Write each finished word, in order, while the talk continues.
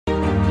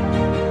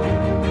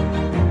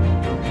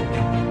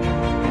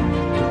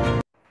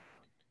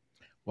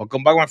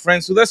Welcome back, my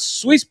friends, to the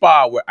Sweet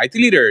Spot, where IT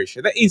leaders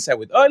share the insight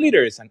with other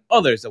leaders and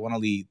others that want to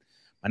lead.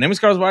 My name is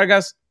Carlos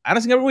Vargas, and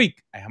as in every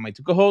week, I have my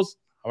two co-hosts,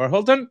 Howard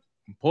Holton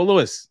and Paul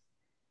Lewis.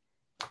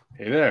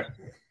 Hey there.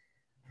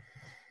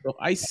 So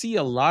I see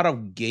a lot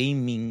of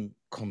gaming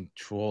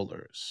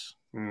controllers.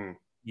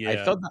 Yeah.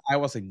 I thought that I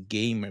was a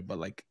gamer, but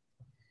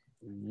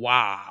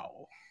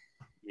wow.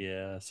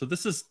 Yeah. So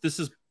this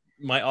is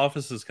my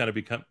office is kind of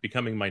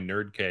becoming my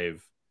nerd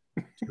cave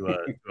to a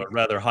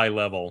rather high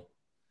level.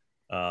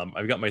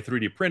 I've got my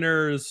 3D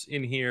printers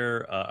in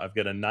here. I've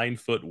got a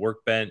 9-foot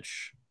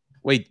workbench.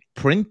 Wait,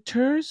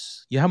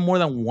 printers? You have more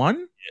than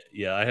one?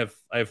 Yeah, I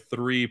have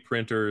 3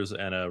 printers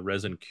and a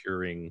resin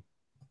curing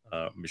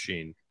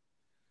machine.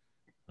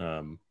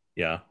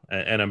 Yeah,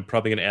 and I'm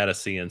probably gonna add a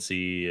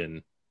CNC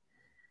and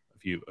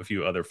a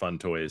few other fun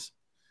toys.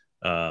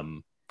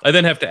 I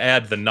then have to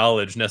add the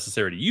knowledge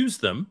necessary to use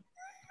them,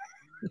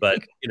 but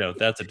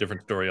that's a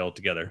different story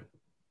altogether.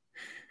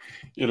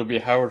 It'll be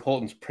Howard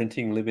Holton's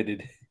Printing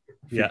Limited.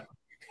 Yeah.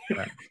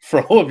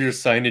 For all of your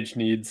signage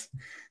needs.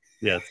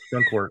 Yeah,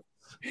 junk work.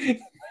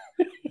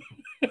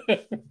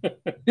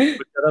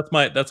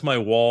 That's my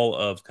wall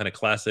of kind of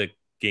classic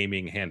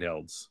gaming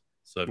handhelds.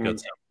 So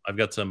I've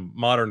got some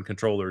modern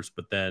controllers,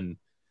 but then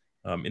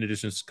in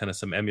addition to kind of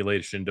some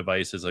emulation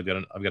devices, I've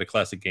got a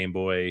classic Game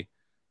Boy.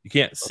 You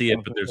can't see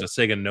it, but there's a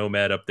Sega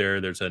Nomad up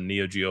there. There's a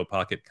Neo Geo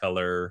Pocket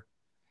Color.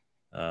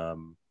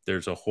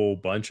 There's a whole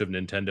bunch of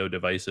Nintendo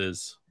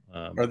devices.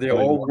 Are they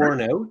all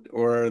worn out,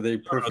 or are they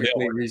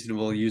perfectly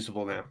reasonable,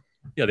 usable now?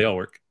 Yeah, they all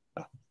work.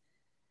 Oh.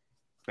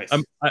 Nice.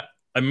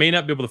 I may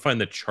not be able to find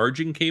the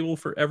charging cable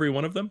for every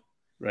one of them.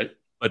 Right.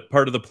 But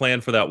part of the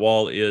plan for that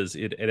wall is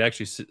it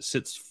actually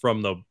sits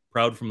from the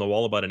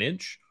wall about an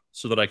inch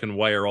so that I can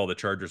wire all the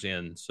chargers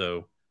in.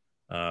 So,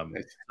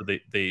 nice. So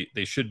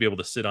they should be able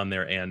to sit on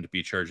there and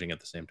be charging at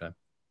the same time.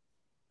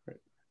 Right.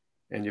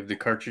 And you have the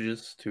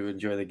cartridges to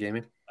enjoy the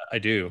gaming? I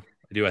do.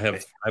 I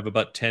have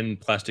about 10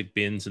 plastic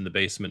bins in the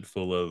basement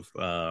full of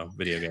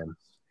video games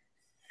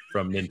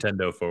from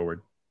Nintendo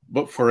forward.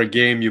 But for a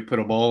game, you put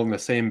them all in the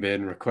same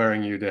bin,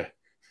 requiring you to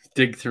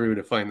dig through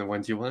to find the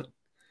ones you want.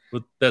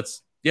 Well,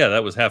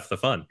 that was half the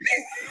fun.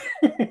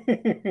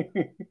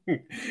 Then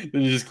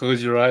you just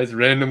close your eyes,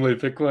 randomly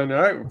pick one.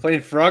 All right, we're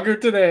playing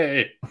Frogger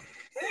today.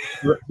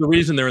 The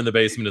reason they're in the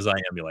basement is I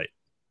emulate.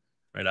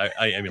 Right,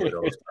 I emulate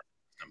all those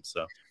systems,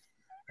 so.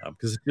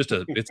 Because it's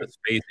a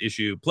space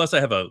issue. Plus, I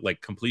have a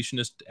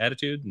completionist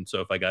attitude, and so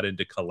if I got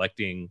into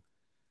collecting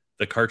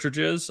the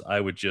cartridges, I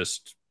would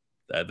just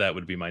that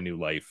would be my new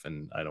life,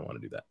 and I don't want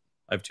to do that.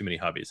 I have too many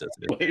hobbies as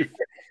it is.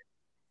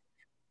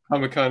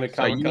 Comic-Con to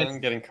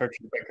Comic-Con, getting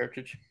cartridge by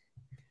cartridge.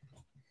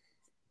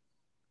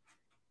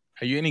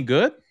 Are you any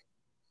good?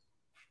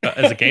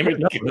 As a gamer?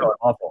 No, I'm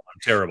awful. I'm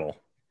terrible.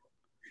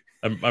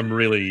 I'm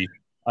really.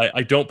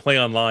 I don't play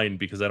online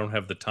because I don't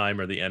have the time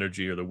or the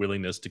energy or the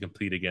willingness to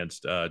compete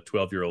against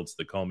 12-year-olds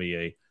that call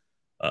me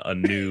a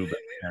noob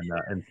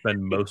and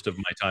spend most of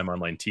my time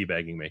online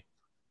teabagging me.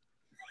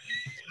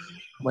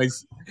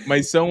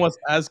 My son was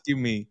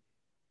asking me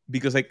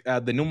because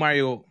the new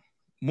Mario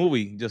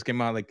movie just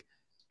came out.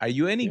 Are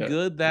you any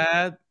good,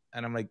 Dad?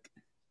 And I'm like,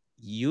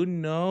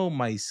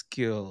 my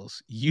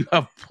skills. You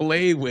have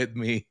played with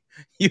me.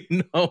 You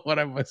know what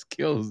are my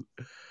skills.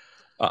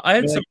 I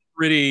had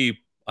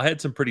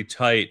some pretty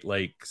tight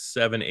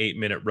 7-8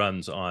 minute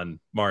runs on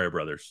Mario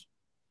Brothers.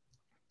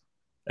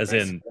 As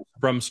in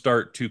from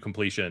start to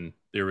completion,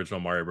 the original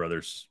Mario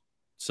Brothers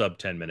sub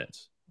 10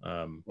 minutes.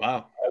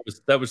 Wow.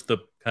 That was the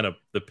kind of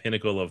the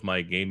pinnacle of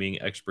my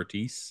gaming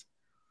expertise.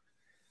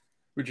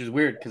 Which is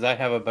weird because I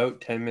have about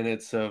 10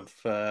 minutes of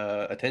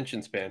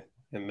attention span,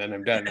 and then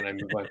I'm done and I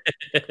move on.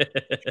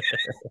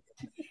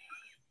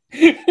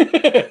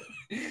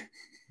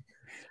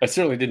 I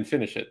certainly didn't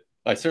finish it.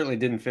 I certainly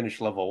didn't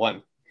finish level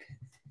 1.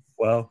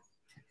 Well,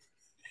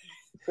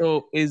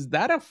 so is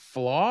that a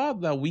flaw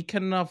that we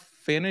cannot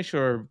finish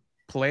or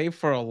play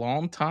for a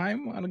long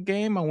time on a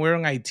game and we're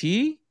on IT?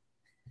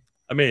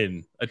 I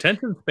mean,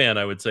 attention span,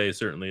 I would say,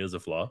 certainly is a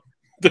flaw.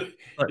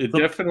 It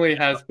definitely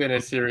has been a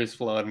serious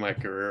flaw in my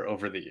career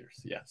over the years.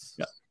 Yes.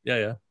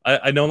 Yeah.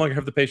 I no longer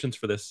have the patience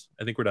for this.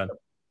 I think we're done.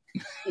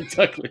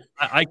 Exactly.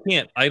 I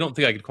don't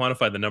think I could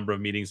quantify the number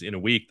of meetings in a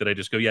week that I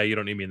just go, yeah, you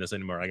don't need me in this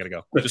anymore. I got to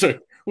go.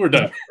 We're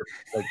done.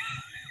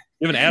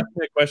 You haven't asked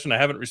me a question. I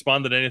haven't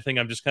responded to anything.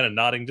 I'm just kind of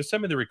nodding. Just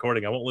send me the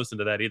recording. I won't listen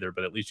to that either,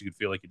 but at least you could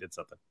feel like you did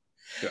something.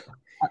 Yeah.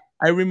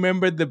 I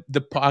remember the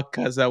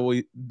podcast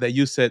that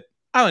you said,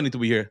 I don't need to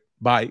be here.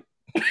 Bye.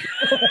 And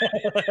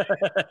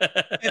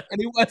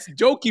he was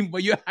joking,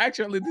 but you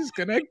actually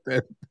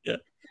disconnected. Yeah.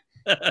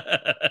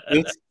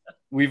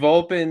 We've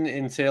all been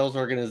in sales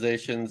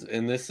organizations,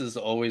 and this is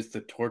always the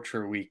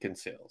torture week in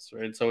sales,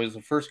 right? So it's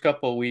the first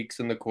couple of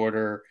weeks in the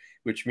quarter,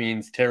 which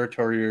means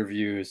territory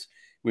reviews,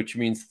 which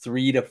means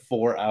 3 to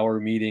 4 hour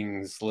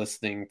meetings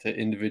listening to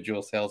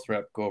individual sales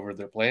rep go over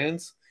their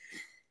plans.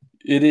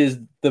 It is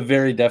the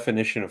very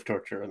definition of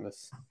torture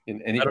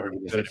in any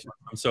organization.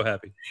 I'm so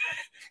happy.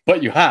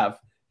 But you have.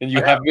 And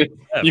you've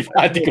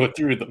had to go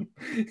through them.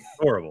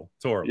 Horrible.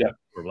 It's horrible. Yeah.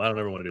 Horrible. I don't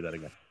ever want to do that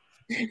again.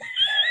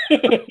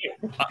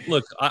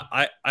 Look,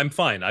 I'm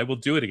fine. I will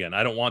do it again.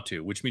 I don't want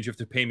to, which means you have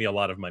to pay me a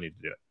lot of money to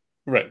do it.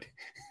 Right.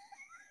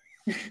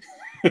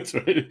 That's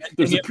right.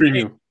 There's a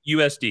premium.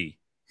 USD.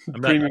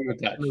 I'm premium not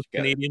attached.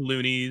 Canadian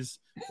loonies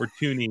or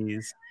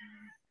toonies.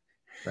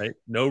 Right?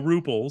 No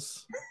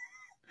ruples.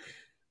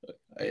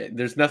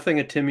 There's nothing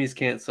a Timmy's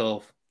can't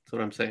solve. That's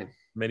what I'm saying.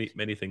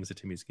 Many things that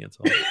Timmy's can't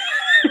solve.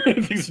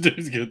 Things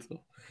Timmy's can't solve.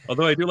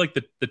 Although I do like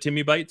the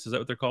Timmy bites. Is that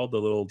what they're called? The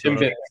little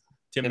Timbits.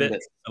 Timbits.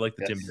 I like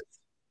the Timbits.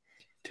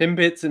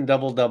 Timbits and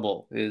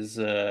double is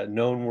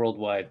known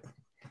worldwide.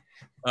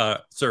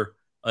 Sir,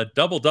 a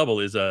double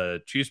is a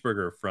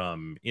cheeseburger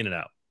from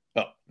In-N-Out.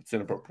 Oh, it's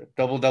inappropriate.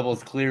 Double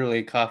is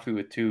clearly coffee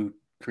with 2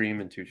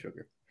 cream and 2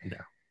 sugar. No.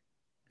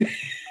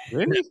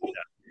 Really? Yeah.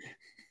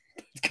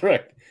 That's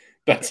correct.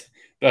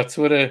 That's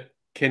what a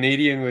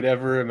Canadian would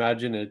ever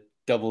imagine a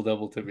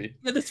double to be.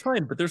 Yeah, that's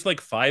fine. But there's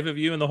like 5 of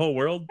you in the whole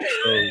world.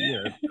 So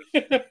yeah.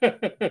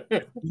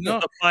 No,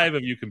 the 5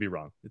 of you can be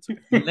wrong. It's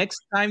okay.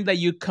 Next time that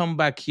you come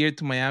back here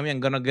to Miami, I'm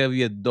gonna give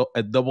you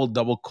a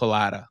double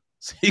colada,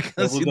 so you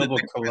can see double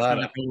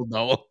colada,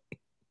 double,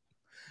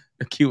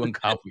 a Cuban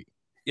coffee.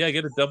 Yeah,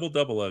 get a double, 2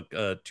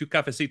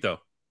 cafecito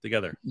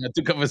together. Yeah,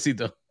 2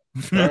 cafecito.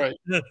 All right.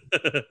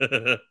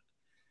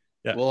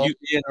 Yeah, we'll be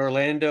in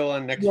Orlando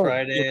on next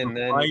Friday, and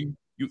then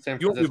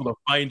you'll be able to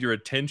find your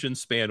attention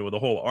span with a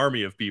whole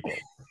army of people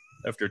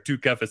after 2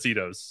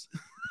 cafecitos.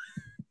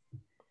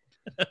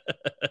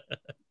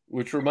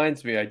 Which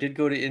reminds me, I did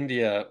go to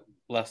India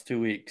last 2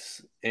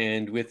 weeks,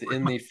 and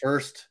within the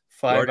first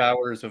 5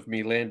 hours of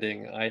me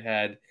landing, I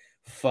had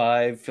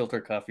 5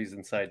 filter coffees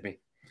inside me.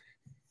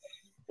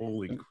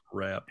 Holy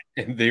crap!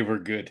 And they were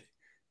good.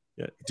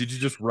 Yeah. Did you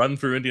just run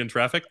through Indian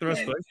traffic the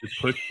rest of the way? Just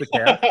push the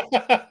cab?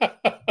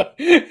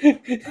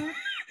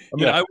 I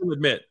mean, I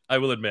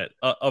will admit,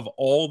 of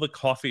all the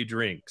coffee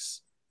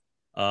drinks,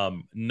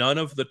 none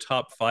of the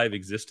top 5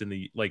 exist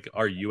in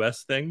our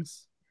US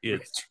things.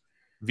 It's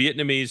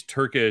Vietnamese,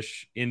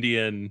 Turkish,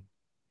 Indian,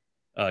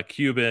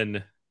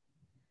 Cuban.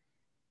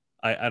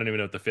 I don't even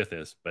know what the 5th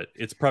is, but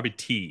it's probably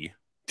tea.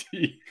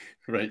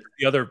 Right.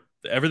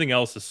 Everything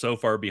else is so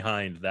far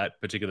behind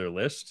that particular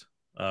list.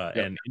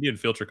 And Indian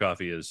filter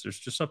coffee there's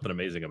just something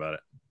amazing about it.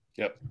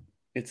 Yep.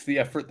 It's the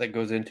effort that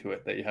goes into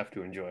it that you have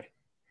to enjoy.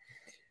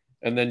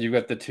 And then you've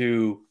got the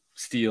 2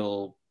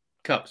 steel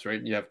cups,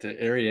 right? You have to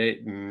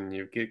aerate and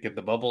you get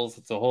the bubbles.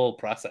 It's a whole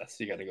process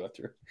you got to go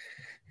through.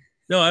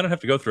 No, I don't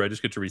have to go through. I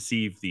just get to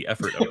receive the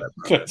effort of that.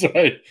 That's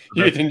right.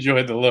 You get to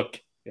enjoy the look.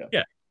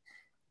 Yeah.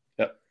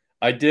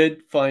 I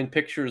did find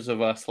pictures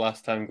of us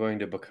last time going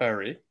to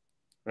Bukhari,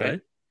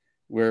 right?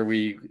 Where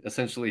we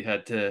essentially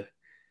had to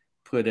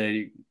put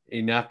a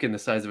napkin the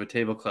size of a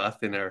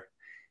tablecloth in our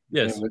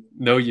with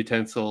no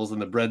utensils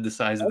and the bread the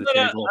size of the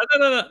table.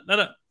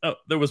 No. Oh,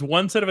 there was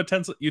one set of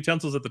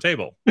utensils at the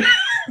table.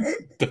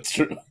 That's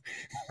true.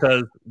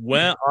 Because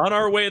when on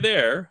our way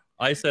there,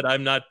 I said I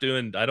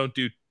don't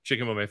do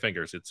chicken with my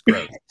fingers. It's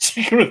gross.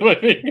 Chicken with my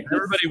fingers.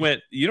 Everybody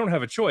went, you don't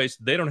have a choice.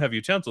 They don't have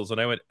utensils.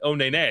 And I went, oh,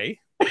 nay.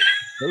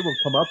 They will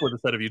come up with a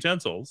set of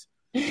utensils.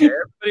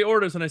 Everybody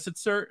orders, and I said,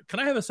 "Sir, can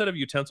I have a set of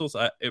utensils?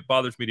 It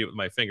bothers me to do it with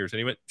my fingers." And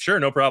he went, "Sure,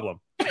 no problem."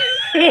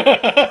 He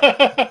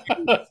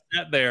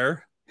sat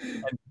there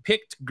and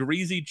picked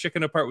greasy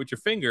chicken apart with your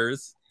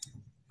fingers.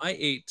 I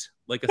ate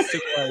like a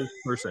civilized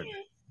person.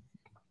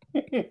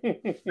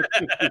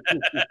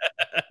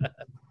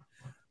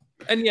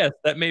 And yes,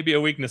 that may be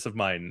a weakness of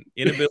mine: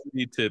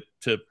 inability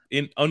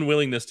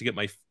unwillingness to get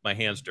my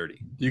hands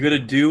dirty. You got to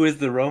do as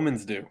the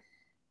Romans do.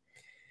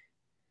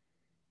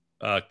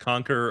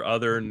 Conquer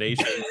other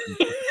nations.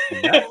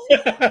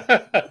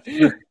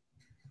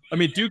 I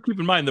mean, do keep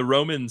in mind the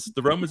Romans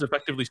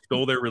effectively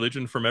stole their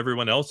religion from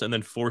everyone else and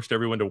then forced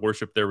everyone to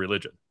worship their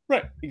religion.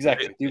 Right,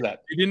 exactly. Do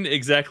that. You didn't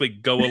exactly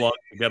go along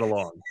to get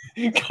along.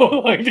 Go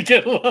along to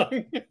get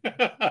along.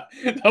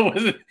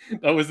 That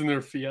wasn't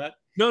their fiat.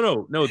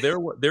 No.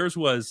 Theirs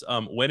was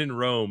when in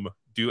Rome,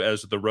 do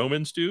as the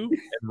Romans do,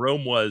 and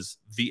Rome was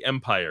the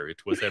empire.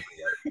 It was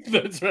everywhere.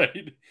 That's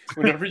right.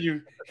 Whenever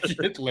you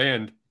hit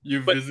land, you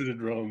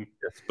visited Rome.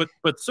 Yes,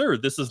 but sir,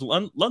 this is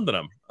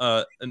Londonum.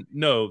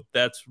 No,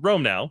 that's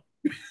Rome now.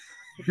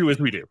 Do as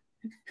we do.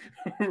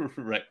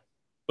 Right.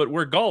 But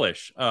we're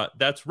Gaulish.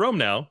 That's Rome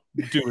now.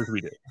 Do as we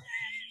do.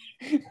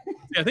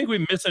 I think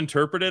we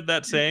misinterpreted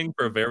that saying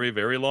for a very,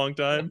 very long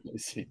time. I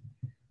see.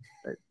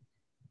 Right.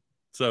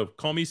 So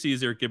call me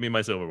Caesar. Give me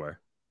my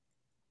silverware.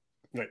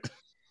 Right.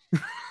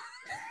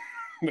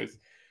 Nice.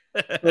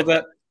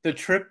 Well, the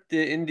trip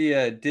to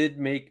India did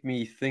make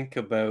me think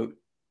about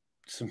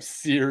some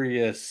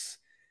serious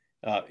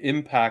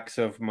impacts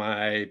of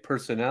my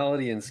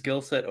personality and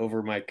skill set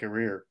over my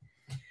career.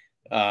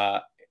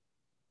 Now,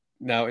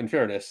 in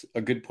fairness,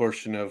 a good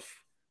portion of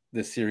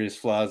the serious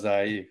flaws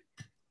I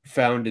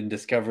found and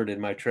discovered in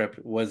my trip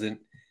wasn't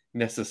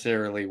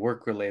necessarily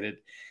work related,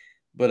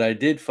 but I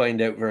did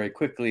find out very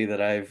quickly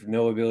that I have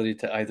no ability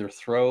to either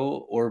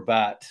throw or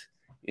bat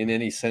in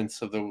any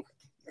sense of the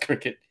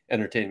cricket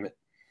entertainment.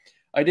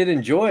 I did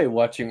enjoy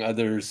watching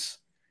others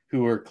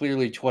who were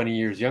clearly 20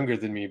 years younger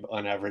than me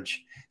on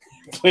average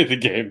play the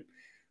game.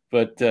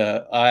 But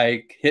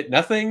I hit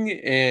nothing,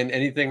 and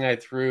anything I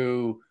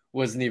threw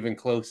wasn't even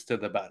close to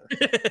the batter.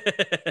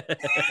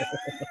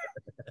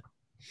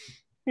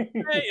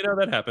 Hey,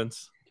 that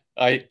happens.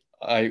 I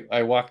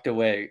walked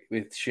away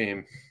with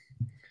shame.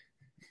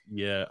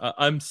 Yeah,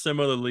 I'm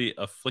similarly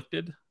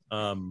afflicted.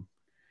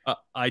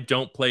 I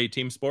don't play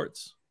team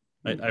sports.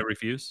 I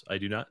refuse. I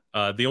do not.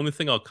 The only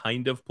thing I'll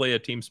kind of play a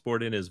team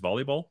sport in is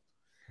volleyball,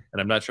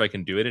 and I'm not sure I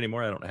can do it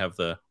anymore. I don't have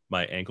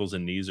my ankles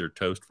and knees are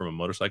toast from a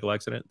motorcycle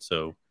accident,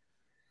 so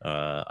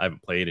I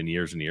haven't played in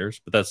years and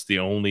years. But that's the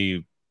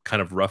only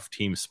kind of rough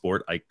team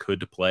sport I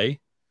could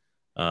play.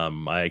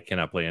 I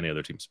cannot play any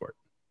other team sport.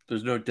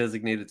 There's no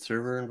designated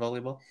server in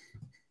volleyball?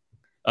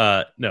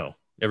 No,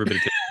 everybody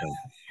takes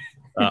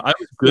I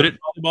was good at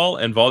volleyball,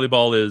 and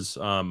volleyball is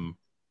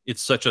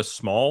it's such a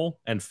small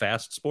and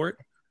fast sport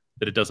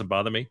that it doesn't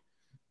bother me.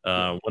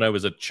 When I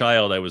was a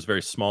child, I was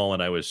very small,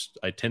 and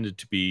I tended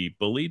to be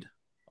bullied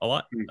a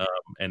lot.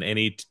 And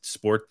any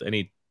sport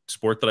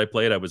that I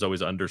played, I was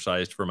always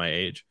undersized for my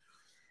age,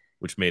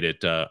 which made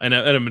it. And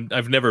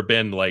I've never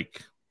been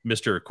like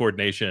Mr.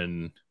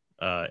 Coordination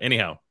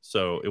anyhow,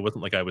 so it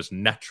wasn't like I was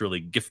naturally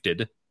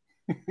gifted.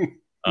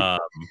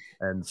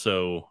 And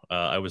so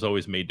I was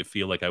always made to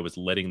feel like I was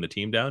letting the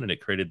team down, and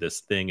it created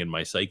this thing in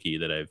my psyche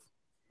that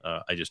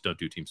I just don't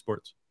do team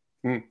sports.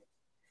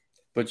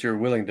 But you're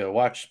willing to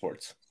watch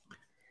sports.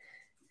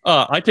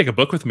 I take a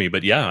book with me,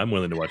 but yeah, I'm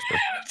willing to watch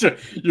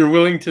sports. You're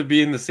willing to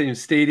be in the same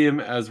stadium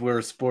as where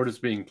a sport is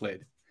being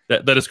played.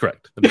 That is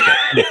correct.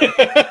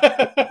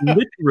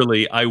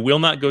 Literally, I will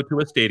not go to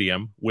a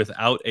stadium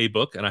without a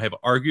book, and I have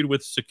argued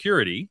with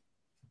security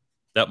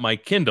that my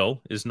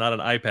Kindle is not an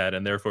iPad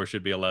and therefore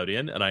should be allowed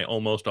in, and I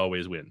almost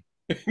always win.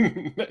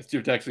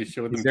 You've actually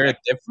showed them. Is there a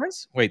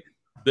difference? Wait,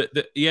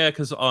 yeah,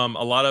 because a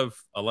lot of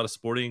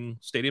sporting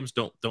stadiums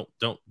don't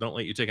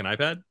let you take an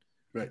iPad,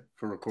 right,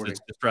 for recording.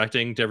 It's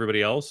distracting to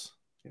everybody else.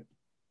 Yeah.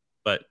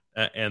 But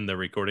and the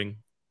recording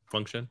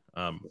function,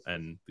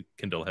 and the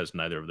Kindle has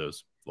neither of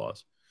those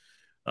flaws.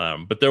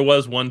 But there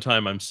was one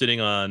time I'm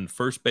sitting on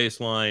first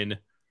baseline,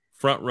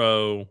 front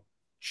row,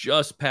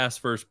 just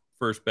past first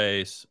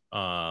base,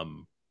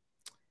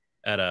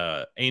 at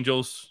a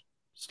Angels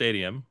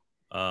stadium,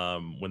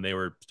 when they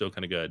were still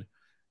kind of good,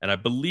 and I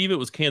believe it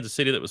was Kansas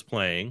City that was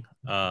playing,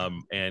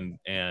 and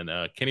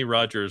Kenny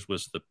Rogers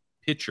was the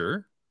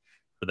pitcher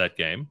for that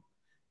game,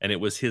 and it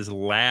was his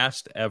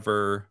last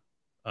ever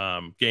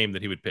game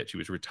that he would pitch. He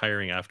was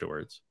retiring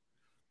afterwards.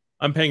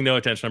 I'm paying no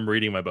attention. I'm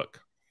reading my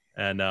book,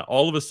 and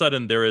all of a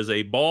sudden there is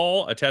a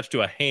ball attached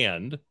to a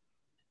hand,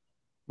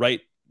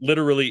 right,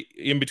 literally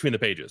in between the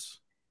pages,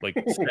 like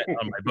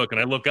on my book,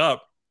 and I look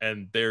up,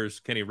 and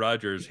there's Kenny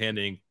Rogers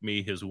handing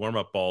me his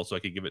warm-up ball so I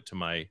could give it to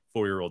my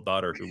 4-year-old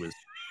daughter, who was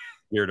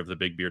scared of the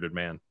big bearded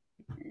man.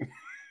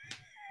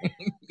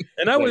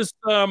 And I was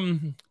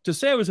to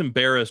say I was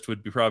embarrassed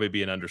would probably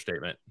be an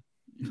understatement.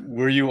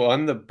 Were you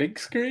on the big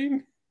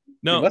screen?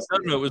 No,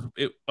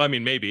 I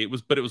mean, maybe it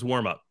was, but it was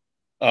warm-up.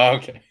 Oh,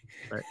 okay.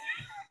 Right.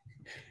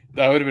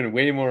 That would have been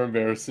way more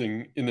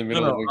embarrassing in the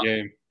middle of a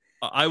game.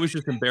 I was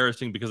just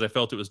embarrassing because I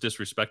felt it was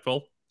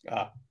disrespectful.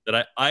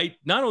 That I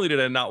not only did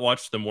I not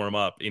watch them warm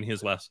up in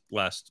his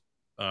last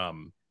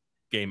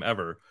game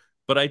ever,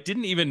 but I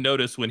didn't even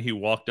notice when he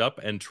walked up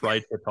and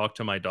tried to talk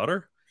to my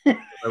daughter.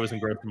 I was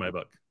engrossed in my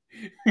book.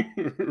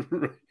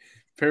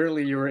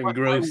 Apparently, you were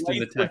engrossed in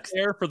the text.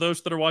 There, for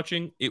those that are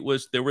watching,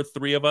 there were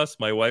 3 of us.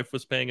 My wife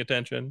was paying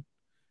attention.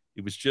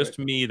 It was just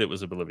me that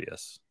was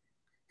oblivious.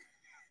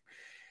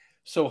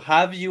 So,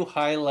 have you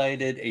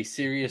highlighted a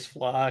serious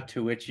flaw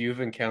to which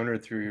you've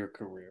encountered through your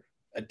career?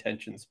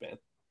 Attention span.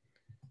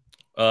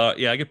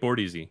 Yeah, I get bored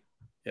easy.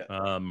 Yeah.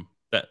 And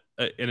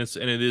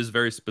it is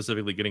very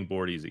specifically getting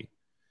bored easy.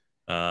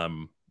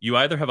 You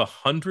either have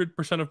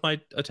 100% of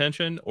my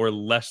attention or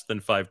less than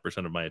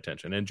 5% of my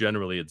attention, and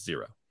generally it's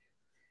 0.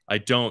 I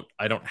don't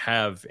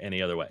have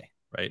any other way,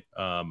 right?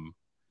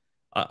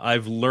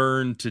 I've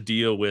learned to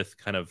deal with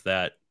kind of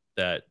that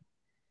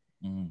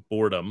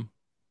boredom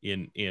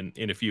in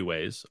a few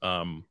ways.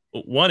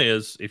 One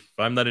is, if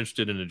I'm not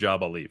interested in a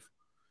job, I'll leave.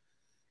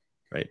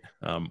 Right.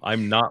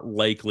 I'm not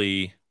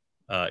likely.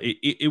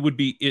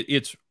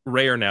 It's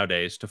rare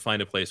nowadays to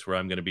find a place where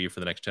I'm going to be for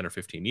the next 10 or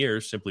 15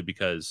 years, simply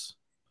because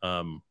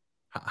how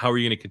are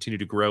you going to continue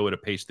to grow at a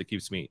pace that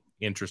keeps me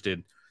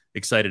interested,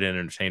 excited, and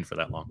entertained for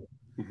that long?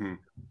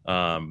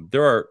 Mm-hmm.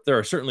 There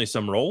are certainly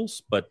some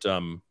roles, but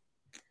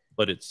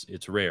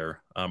it's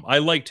rare. I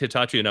liked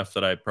Hitachi enough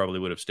that I probably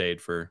would have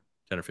stayed for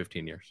 10 or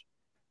 15 years.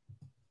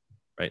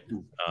 Right.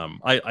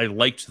 I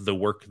liked the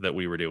work that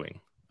we were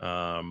doing.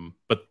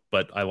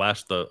 But I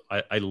left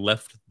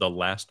the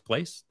last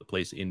place, the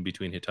place in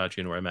between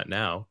Hitachi and where I'm at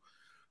now,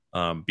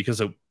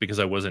 because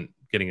I wasn't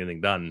getting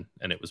anything done,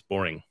 and it was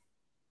boring.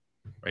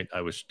 Right.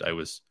 I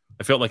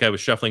felt like I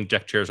was shuffling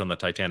deck chairs on the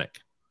Titanic.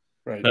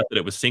 Right. Not that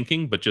it was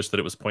sinking, but just that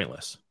it was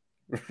pointless.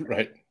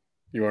 Right.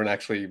 You weren't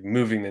actually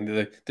moving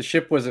into the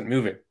ship wasn't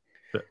moving.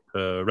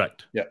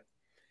 Correct. Yeah.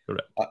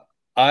 Correct.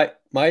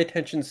 My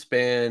attention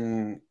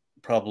span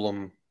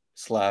problem /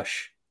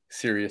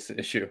 serious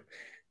issue.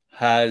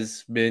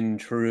 Has been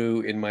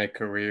true in my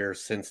career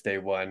since day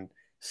one,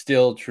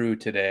 still true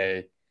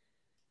today.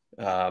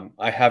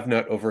 I have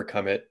not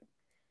overcome it.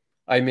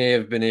 I may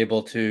have been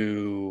able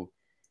to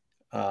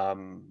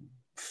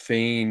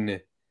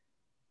feign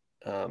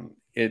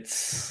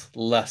it's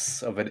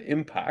less of an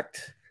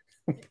impact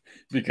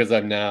because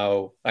I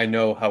know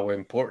how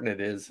important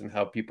it is and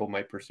how people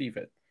might perceive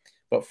it.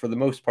 But for the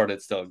most part,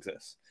 it still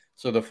exists.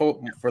 So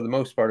for the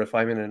most part, if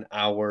I'm in an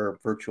hour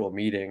virtual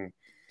meeting,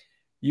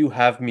 you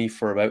have me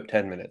for about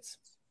 10 minutes,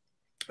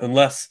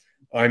 unless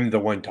I'm the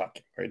one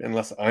talking, right?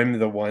 Unless I'm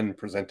the one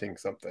presenting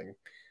something,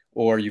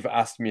 or you've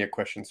asked me a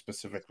question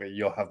specifically,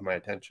 you'll have my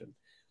attention.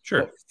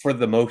 Sure. But for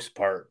the most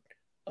part,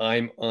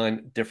 I'm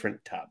on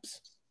different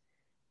tabs.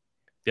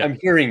 Yeah. I'm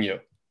hearing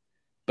you,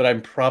 but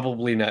I'm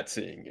probably not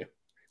seeing you.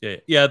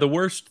 Yeah. The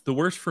worst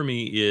for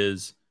me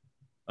is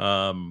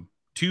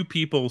two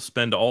people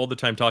spend all the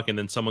time talking, and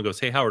then someone goes,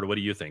 "Hey, Howard, what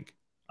do you think?"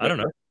 I don't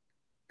know.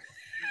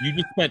 You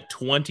just spent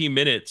 20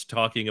 minutes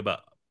talking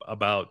about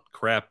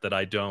crap that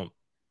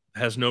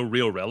has no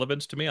real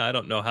relevance to me. I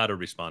don't know how to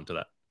respond to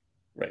that.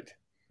 Right.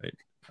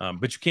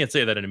 But you can't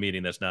say that in a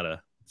meeting. It's not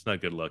a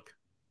good look.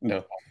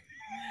 No.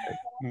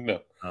 No.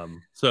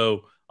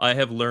 So I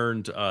have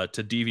learned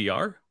to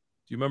DVR.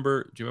 Do you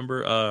remember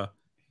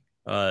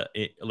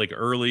like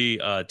early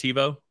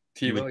TiVo?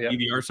 You would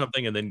DVR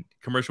something, and then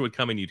commercial would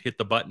come, and you'd hit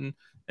the button,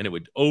 and it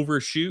would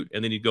overshoot,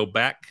 and then you'd go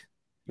back.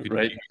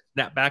 You'd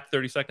snap back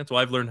 30 seconds. Well,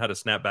 I've learned how to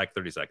snap back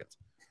 30 seconds.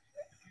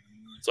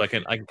 So I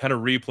can kind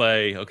of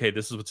replay, okay,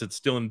 this is it's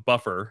still in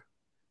buffer.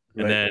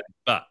 And then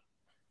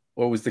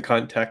what was the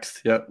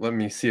context? Yeah, let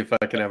me see if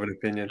I can have an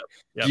opinion.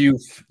 Yep.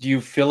 Do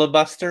you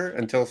filibuster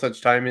until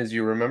such time as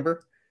you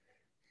remember?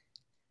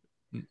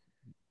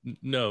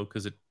 No,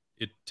 because it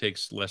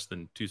takes less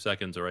than 2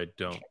 seconds, or I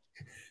don't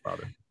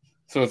bother.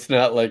 So it's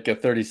not like a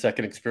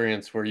 30-second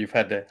experience where you've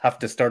have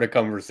to start a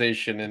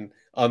conversation and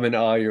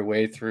your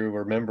way through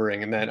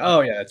remembering, and then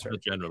that's right.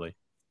 Not generally.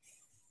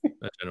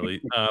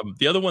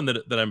 The other one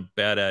that I'm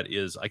bad at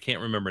is I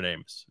can't remember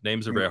names.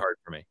 Names are very hard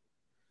for me.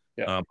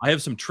 Yeah. I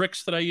have some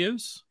tricks that I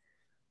use,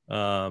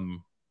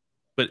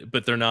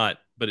 but they're not.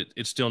 But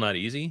it's still not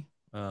easy.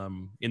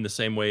 In the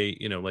same way,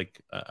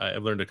 like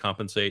I've learned to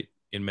compensate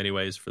in many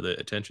ways for the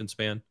attention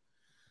span.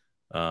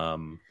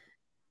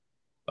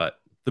 But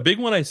the big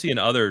one I see in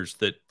others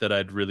that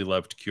I'd really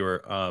love to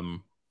cure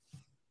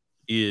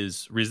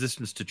is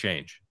resistance to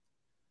change.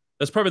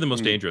 That's probably the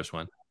most dangerous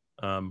one.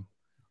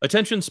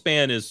 Attention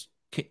span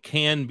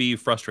can be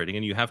frustrating,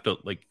 and you have to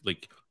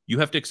like you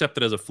have to accept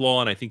it as a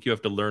flaw, and I think you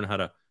have to learn how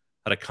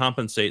to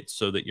compensate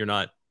so that you're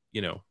not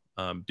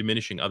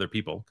diminishing other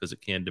people, because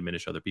it can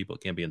diminish other people.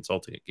 It can be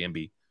insulting. It can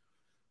be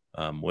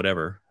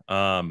whatever.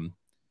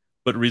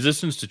 But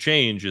resistance to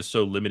change is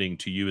so limiting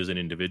to you as an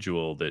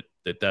individual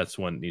that's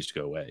one that needs to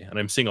go away. And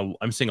I'm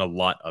seeing a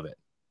lot of it,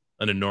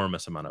 an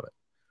enormous amount of it,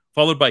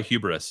 followed by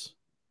hubris,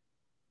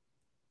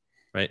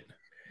 right?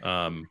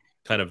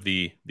 Kind of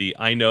the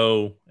I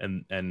know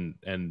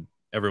and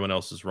everyone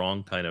else is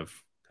wrong kind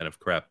of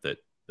crap that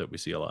we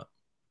see a lot.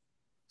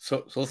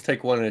 So let's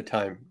take one at a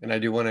time. And I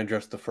do want to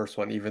address the first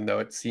one, even though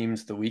it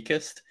seems the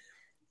weakest.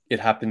 It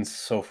happens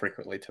so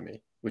frequently to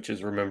me, which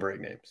is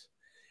remembering names.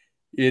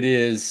 It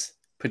is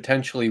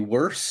potentially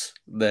worse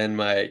than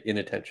my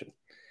inattention.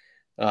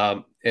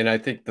 And I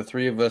think the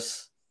three of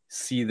us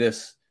see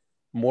this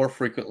more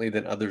frequently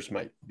than others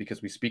might,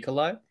 because we speak a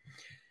lot.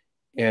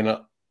 And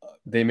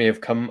they may have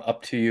come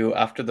up to you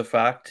after the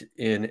fact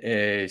in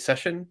a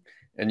session,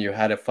 and you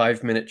had a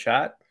 5-minute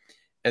chat.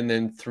 And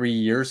then 3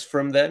 years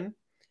from then,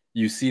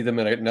 you see them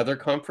at another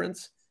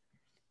conference.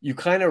 You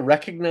kind of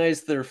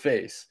recognize their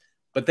face,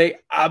 but they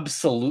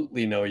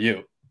absolutely know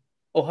you.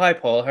 Oh, hi,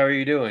 Paul. How are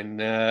you doing?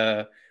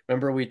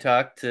 Remember we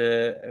talked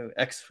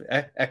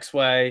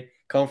XY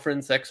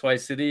conference, XY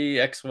city,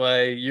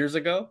 XY years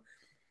ago?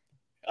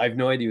 I have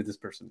no idea who this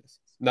person is.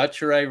 Not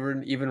sure I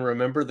even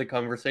remember the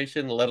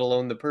conversation, let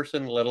alone the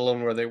person, let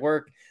alone where they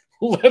work,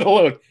 let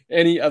alone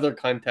any other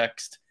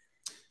context.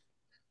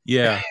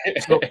 Yeah.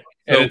 So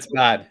it's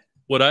bad.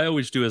 What I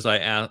always do is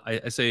I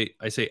say,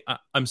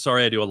 I'm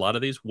sorry, I do a lot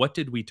of these. What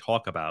did we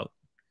talk about?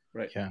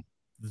 Right. Yeah.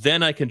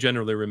 Then I can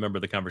generally remember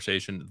the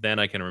conversation. Then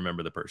I can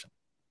remember the person.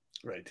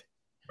 Right.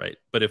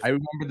 But if I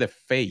remember the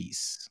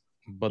face,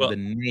 but the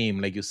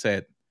name, like you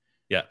said,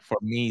 for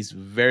me is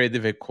very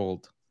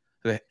difficult.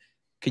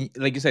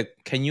 Like you said,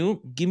 can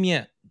you give me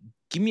a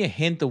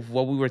hint of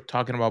what we were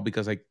talking about?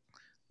 Because like,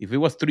 if it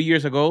was 3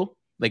 years ago,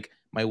 like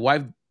my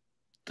wife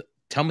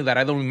tell me that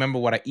I don't remember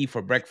what I eat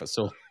for breakfast.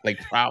 So like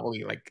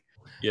probably like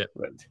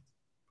right.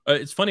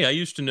 It's funny. I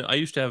used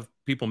to have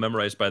people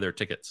memorized by their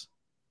tickets.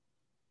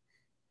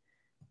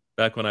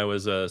 Back when I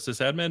was a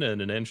sysadmin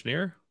and an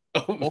engineer.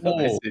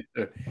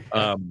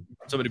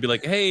 Somebody be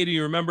like, "Hey, do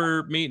you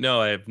remember me?" No,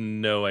 I have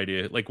no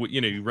idea. Like,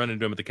 you run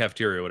into them at the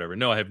cafeteria or whatever.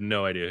 No, I have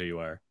no idea who you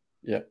are.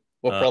 Yeah.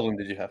 What problem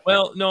did you have?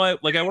 Well, no, I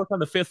work on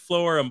the 5th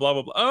floor and blah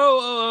blah blah.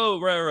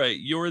 Oh, right.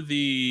 You're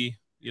the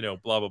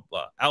blah blah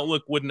blah.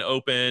 Outlook wouldn't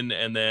open,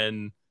 and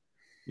then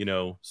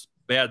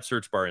bad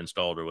search bar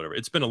installed or whatever.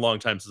 It's been a long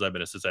time since I've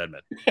been a sysadmin.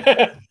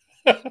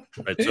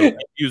 Right. So end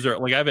user,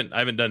 like I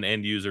haven't done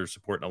end user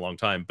support in a long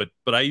time,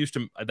 but I used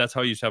to, that's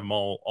how I used to have them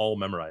all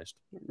memorized.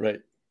 Right.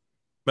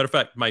 Matter of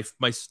fact,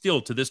 my still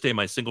to this day,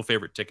 my single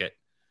favorite ticket,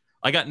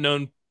 I got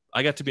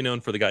to be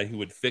known for the guy who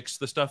would fix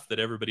the stuff that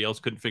everybody else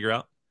couldn't figure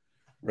out.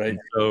 Right. And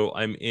so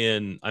I'm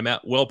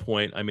at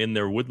WellPoint. I'm in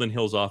their Woodland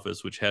Hills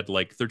office, which had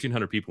like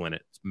 1,300 people in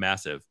it. It's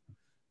massive.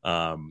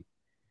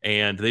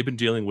 And they've been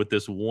dealing with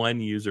this one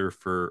user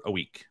for a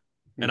week.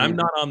 And I'm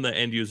not on the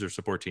end user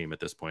support team at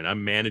this point.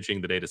 I'm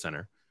managing the data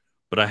center,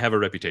 but I have a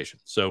reputation.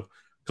 So a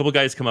couple of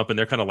guys come up and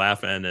they're kind of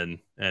laughing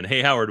and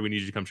hey, Howard, we need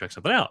you to come check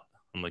something out.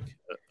 I'm like,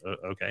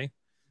 okay.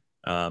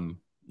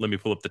 Let me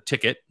pull up the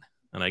ticket,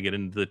 and I get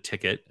into the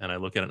ticket and I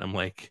look at it and I'm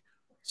like,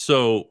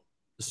 so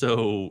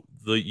the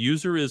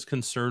user is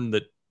concerned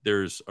that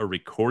there's a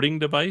recording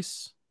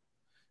device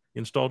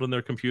installed in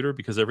their computer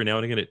because every now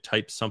and again it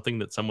types something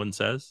that someone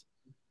says.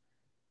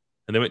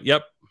 And they went,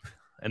 yep.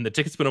 And the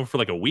ticket's been open for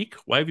like a week.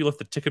 Why have you left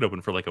the ticket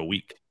open for like a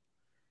week?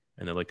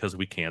 And they're like, because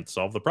we can't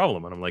solve the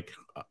problem. And I'm like,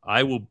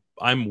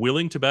 I'm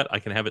willing to bet I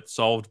can have it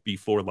solved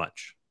before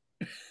lunch.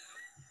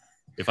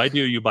 If I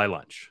do, you buy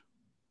lunch.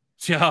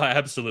 Yeah,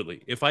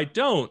 absolutely. If I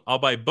don't, I'll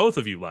buy both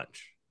of you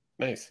lunch.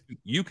 Nice.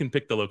 You can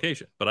pick the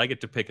location, but I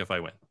get to pick if I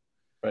win.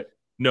 Right.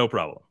 No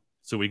problem.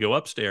 So we go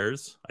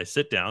upstairs. I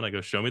sit down. I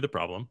go, show me the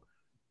problem.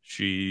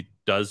 She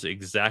shows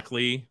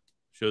exactly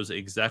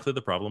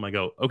the problem. I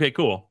go, okay,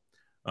 cool.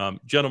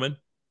 Gentlemen,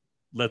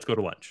 let's go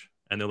to lunch.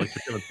 And they're like,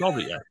 we haven't solved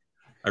it yet.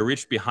 I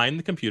reached behind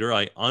the computer.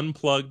 I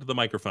unplugged the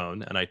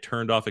microphone and I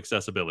turned off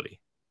accessibility.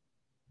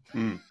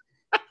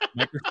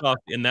 Microsoft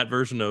in that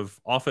version of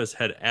Office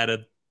had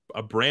added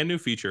a brand new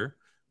feature,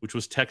 which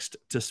was text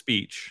to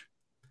speech.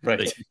 Right.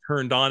 That you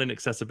turned on in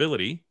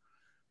accessibility.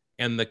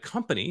 And the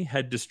company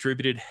had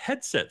distributed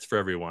headsets for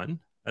everyone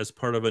as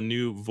part of a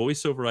new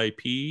voice over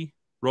IP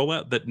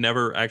rollout that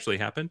never actually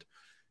happened.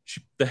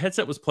 The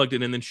headset was plugged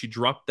in and then she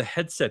dropped the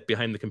headset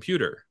behind the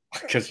computer.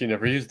 Because she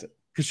never used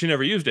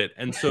it.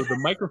 And so the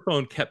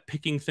microphone kept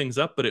picking things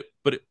up, but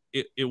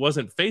it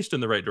wasn't faced in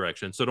the right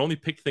direction. So it only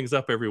picked things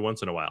up every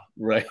once in a while.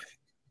 Right.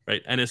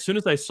 Right. And as soon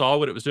as I saw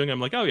what it was doing, I'm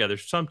like, oh yeah,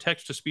 there's some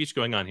text to speech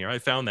going on here. I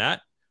found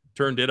that,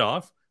 turned it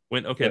off,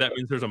 went, okay, that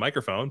means there's a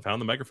microphone,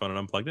 found the microphone and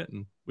unplugged it.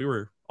 And we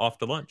were off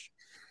to lunch.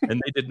 And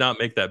they did not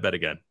make that bet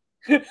again.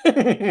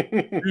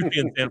 Sushi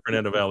in San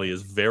Fernando Valley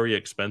is very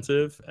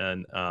expensive.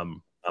 And I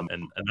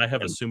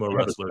have a sumo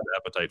wrestler's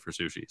appetite for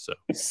sushi. So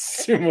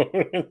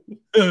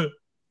sumo.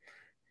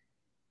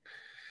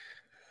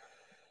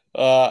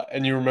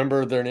 And you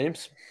remember their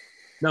names?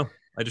 No,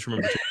 I just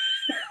remember.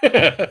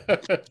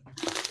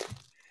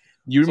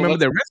 You remember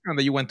the restaurant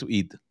that you went to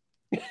eat?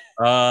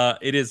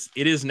 It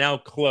is now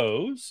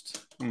closed.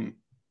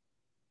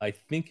 I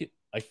think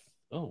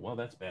oh wow,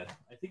 that's bad.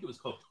 I think it was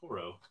called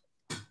Toro.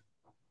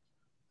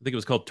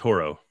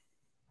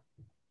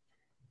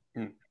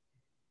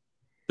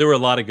 There were a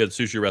lot of good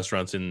sushi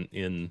restaurants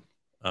in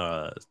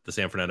the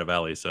San Fernando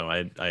Valley, so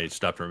I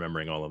stopped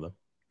remembering all of them.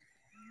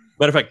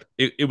 Matter of fact,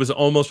 it was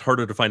almost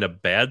harder to find a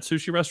bad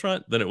sushi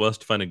restaurant than it was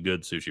to find a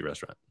good sushi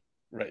restaurant.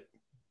 Right.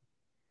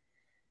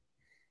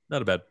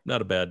 Not a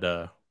bad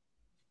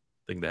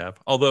thing to have.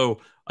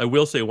 Although I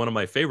will say one of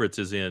my favorites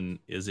is in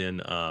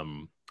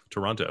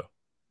Toronto,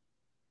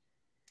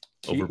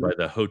 over by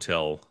the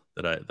hotel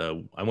that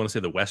I want to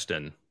say the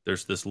Westin.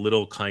 There's this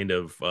little kind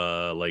of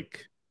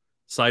like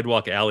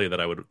sidewalk alley that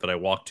I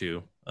walked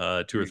to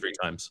 2 or 3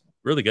 times.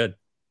 Really good.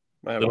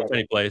 Little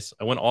tiny place.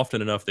 I went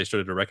often enough they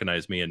started to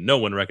recognize me, and no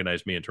one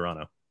recognized me in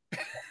Toronto.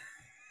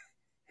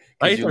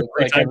 You look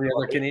like every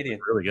other Canadian.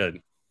 Really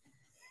good.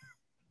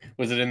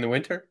 Was it in the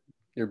winter?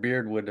 Your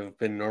beard would have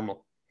been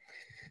normal.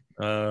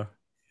 Well,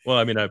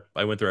 I mean,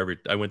 I went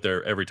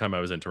there every time I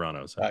was in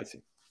Toronto. So. I see.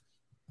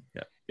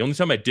 Yeah. The only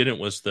time I didn't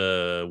was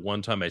the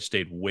one time I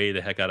stayed way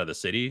the heck out of the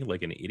city,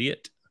 like an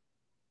idiot.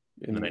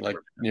 Like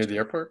near the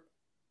airport?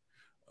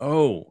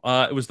 Oh,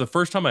 it was the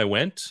first time I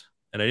went,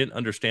 and I didn't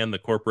understand the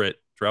corporate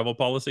travel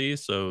policy.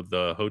 So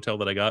the hotel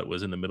that I got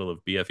was in the middle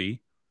of BFE.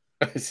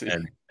 I see.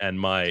 And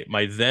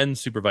my then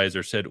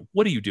supervisor said,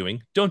 "What are you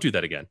doing? Don't do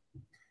that again."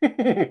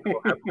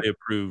 We'll happily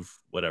approve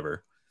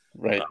whatever.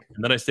 Right.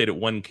 And then I stayed at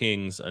One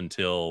Kings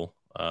until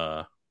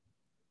they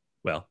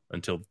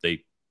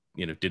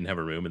didn't have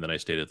a room, and then I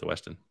stayed at the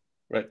Westin.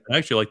 Right. I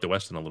actually like the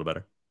Westin a little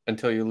better.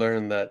 Until you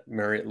learned that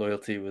Marriott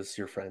Loyalty was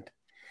your friend.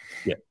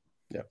 Yeah.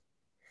 Yeah.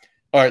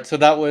 All right. So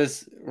that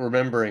was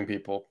remembering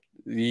people.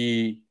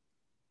 The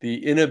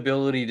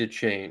inability to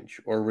change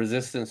or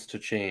resistance to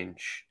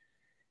change.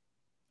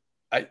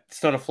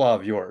 It's not a flaw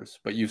of yours,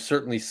 but you've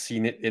certainly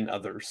seen it in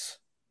others.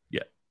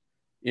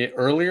 Yeah.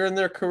 Earlier in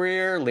their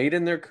career, late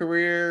in their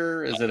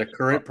career, is it a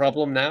current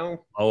problem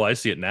now? Oh, I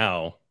see it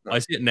now. I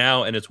see it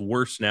now, and it's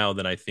worse now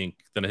than I think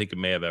it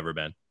may have ever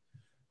been.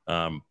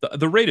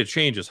 The rate of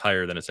change is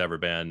higher than it's ever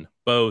been,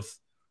 both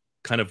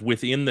kind of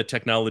within the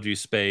technology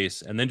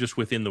space and then just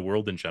within the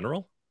world in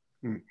general.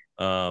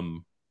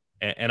 And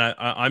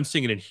I'm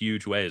seeing it in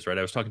huge ways, right?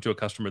 I was talking to a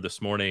customer this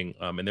morning,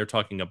 and they're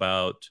talking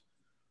about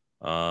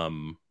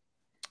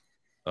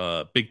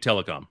big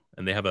telecom,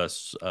 and they have a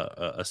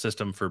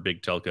system for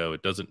big telco.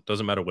 It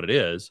doesn't matter what it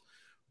is,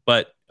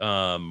 but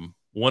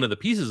one of the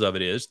pieces of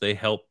it is they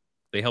help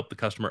the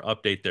customer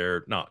update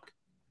their NOC.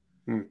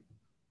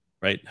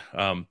 Right.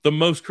 The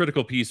most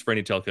critical piece for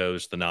any telco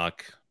is the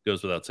NOC,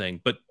 goes without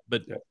saying, but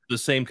the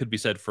same could be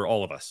said for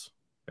all of us.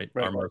 Right.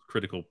 Our most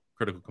critical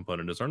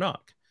component is our NOC,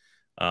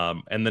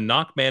 and the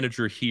NOC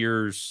manager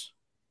hears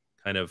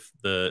kind of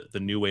the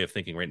new way of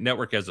thinking. Right.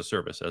 Network as a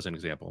service, as an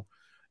example.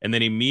 And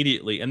then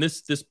immediately, and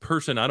this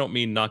person, I don't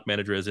mean NOC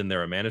manager as in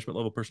they're a management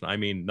level person. I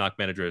mean NOC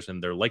manager as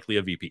in they're likely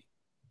a VP.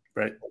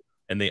 Right.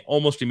 And they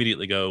almost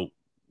immediately go,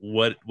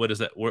 what is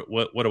that?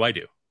 What do I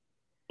do?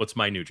 What's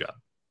my new job?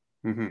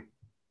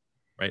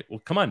 Right.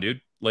 Well, come on,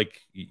 dude. Like,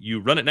 you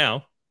run it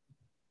now.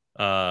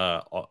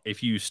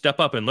 If you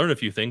step up and learn a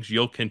few things,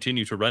 you'll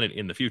continue to run it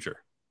in the future.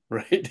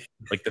 Right.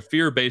 Like, the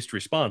fear-based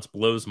response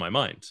blows my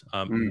mind.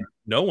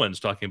 No one's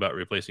talking about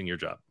replacing your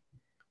job.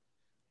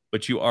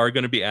 But you are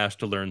going to be asked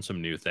to learn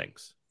some new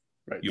things.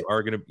 Right. You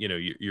are going to,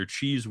 your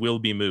cheese will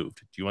be moved.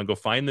 Do you want to go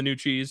find the new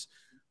cheese,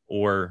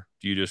 or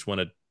do you just want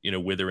to,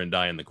 wither and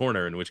die in the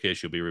corner? In which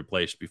case, you'll be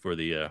replaced before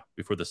the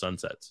sun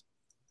sets.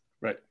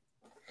 Right.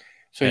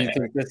 So you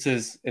think this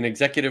is an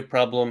executive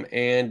problem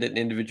and an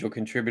individual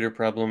contributor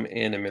problem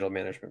and a middle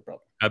management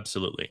problem?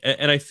 Absolutely.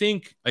 And I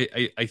think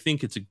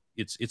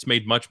it's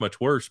made much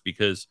worse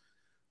because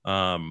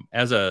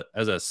as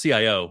a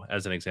CIO,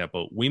 as an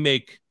example, we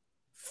make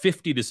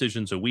 50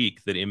 decisions a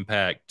week that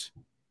impact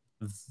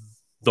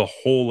the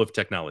whole of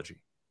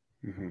technology.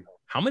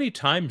 How many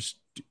times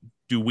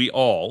do we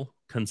all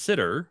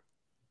consider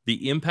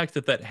the impact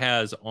that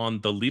has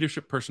on the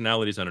leadership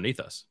personalities underneath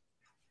us?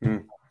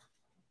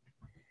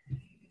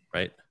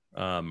 Right.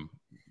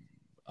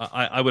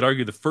 I would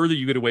argue the further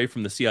you get away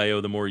from the CIO,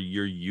 the more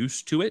you're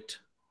used to it.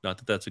 Not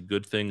that that's a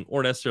good thing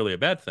or necessarily a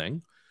bad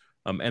thing.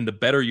 And the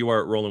better you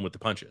are at rolling with the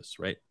punches,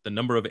 right? The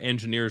number of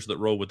engineers that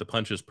roll with the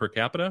punches per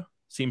capita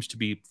seems to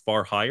be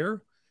far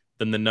higher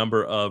than the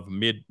number of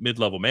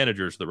mid-level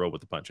managers that roll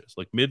with the punches.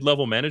 Like,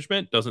 mid-level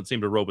management doesn't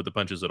seem to roll with the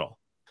punches at all.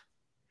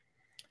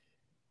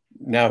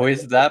 Now,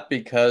 is that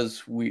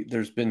because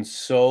there's been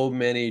so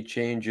many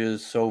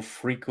changes so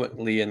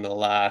frequently in the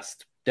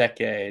last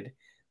decade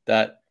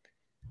that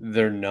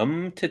they're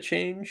numb to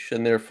change,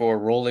 and therefore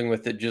rolling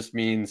with it just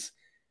means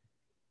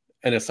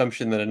an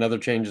assumption that another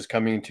change is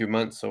coming in 2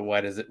 months, so why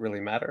does it really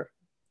matter?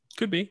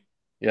 Could be.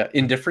 Yeah,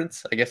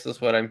 indifference, I guess, is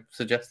what I'm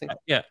suggesting.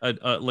 Yeah,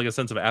 like a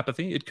sense of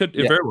apathy. It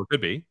very well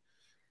could be.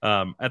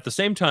 At the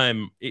same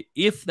time,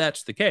 if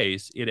that's the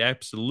case, it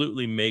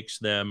absolutely makes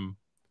them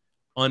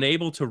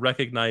unable to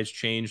recognize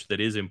change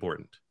that is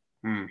important.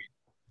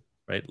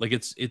 Right? Like,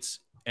 it's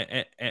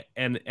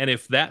and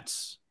if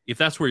that's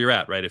where you're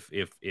at, right?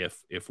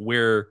 If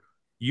where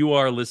you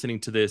are listening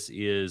to this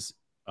is,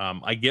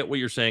 I get what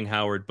you're saying,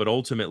 Howard, but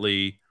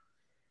ultimately,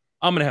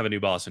 I'm going to have a new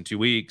boss in 2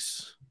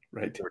 weeks.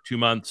 Right. Or 2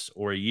 months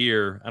or a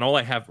year. And all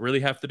I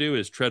really have to do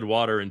is tread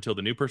water until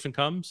the new person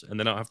comes. And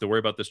then I don't have to worry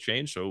about this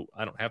change. So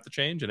I don't have to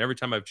change. And every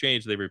time I've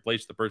changed, they've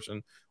replaced the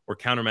person or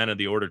countermanded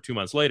the order 2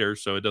 months later.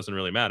 So it doesn't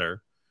really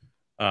matter.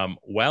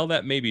 While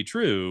that may be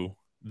true,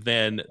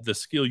 then the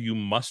skill you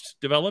must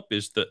develop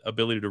is the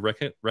ability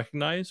to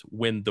recognize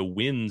when the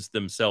winds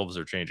themselves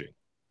are changing.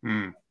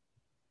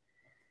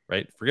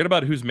 Right. Forget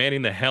about who's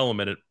manning the helm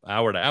at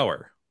hour to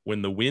hour.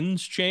 When the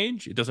winds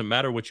change, it doesn't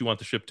matter what you want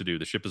the ship to do.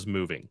 The ship is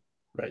moving.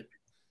 Right.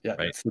 Yeah.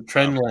 Right. It's the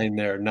trend line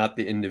there, not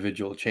the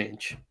individual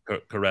change.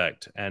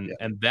 Correct. And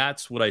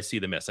that's what I see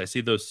the miss. I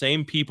see those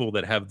same people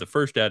that have the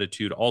first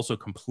attitude also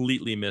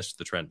completely miss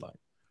the trend line.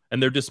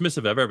 And they're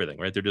dismissive of everything,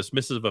 right? They're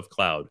dismissive of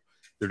cloud.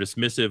 They're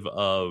dismissive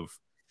of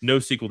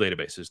NoSQL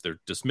databases. They're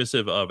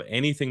dismissive of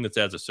anything that's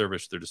as a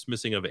service. They're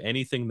dismissing of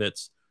anything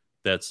that's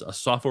a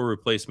software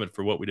replacement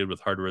for what we did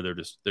with hardware. They're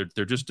just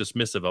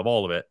dismissive of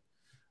all of it.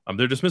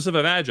 They're dismissive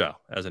of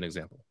Agile, as an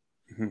example.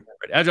 Right?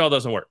 Agile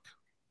doesn't work.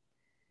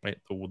 Right?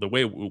 The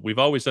way we've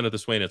always done it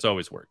this way, and it's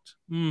always worked.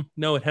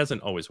 No, it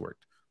hasn't always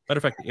worked. Matter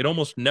of fact, it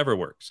almost never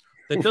works.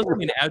 That doesn't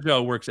mean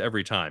Agile works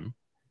every time,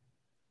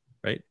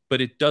 right? But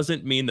it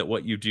doesn't mean that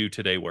what you do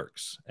today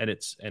works. And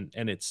it's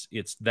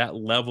that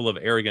level of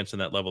arrogance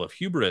and that level of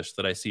hubris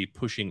that I see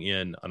pushing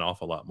in an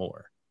awful lot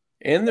more.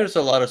 And there's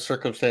a lot of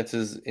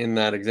circumstances in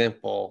that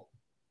example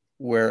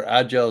where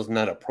Agile is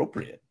not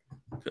appropriate.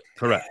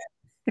 Correct.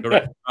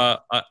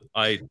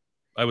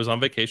 I was on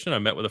vacation. I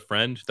met with a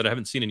friend that I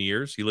haven't seen in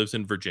years. He lives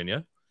in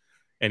Virginia,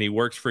 and he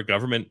works for a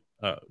government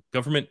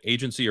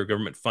agency or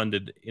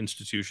government-funded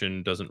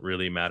institution. Doesn't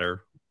really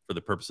matter for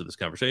the purpose of this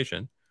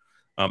conversation.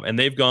 And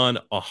they've gone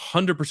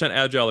 100%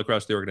 Agile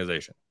across the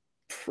organization.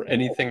 For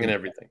anything and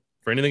everything.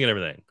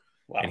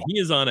 Wow. And he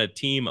is on a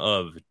team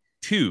of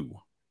 2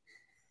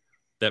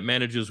 that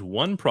manages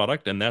one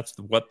product, and that's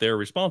what they're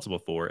responsible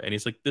for. And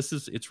he's like,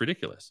 it's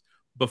ridiculous.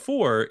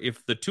 Before,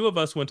 if the 2 of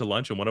us went to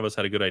lunch and one of us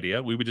had a good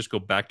idea, we would just go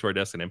back to our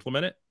desk and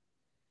implement it,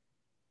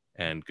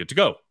 and good to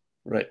go.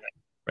 Right.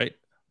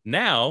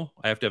 Now,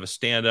 I have to have a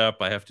stand-up.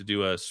 I have to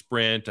do a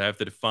sprint. I have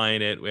to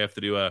define it. We have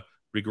to do a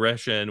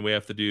regression. We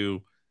have to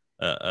do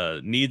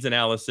needs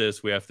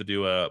analysis. We have to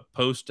do a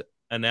post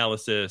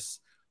analysis.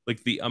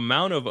 Like the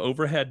amount of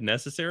overhead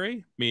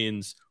necessary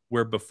means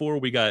where before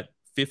we got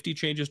 50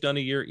 changes done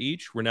a year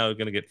each, we're now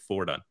going to get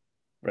 4 done.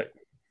 Right.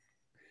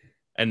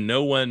 And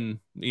no one,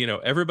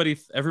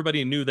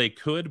 everybody knew they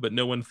could, but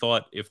no one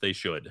thought if they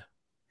should.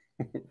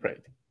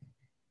 Right.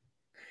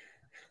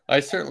 I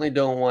certainly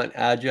don't want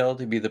Agile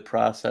to be the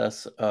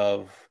process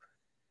of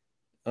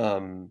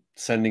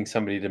sending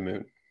somebody to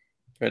moon.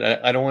 Right?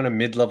 I don't want a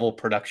mid-level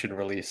production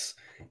release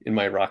in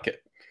my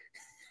rocket.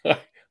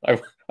 I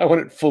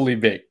want it fully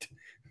baked,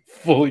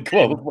 fully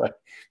qualified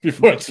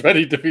before it's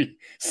ready to be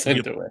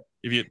sent away.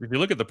 If you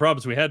look at the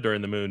problems we had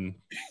during the moon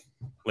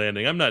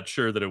landing, I'm not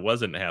sure that it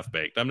wasn't half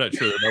baked. I'm not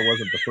sure that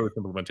wasn't the first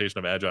implementation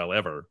of Agile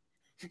ever.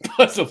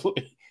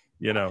 Possibly.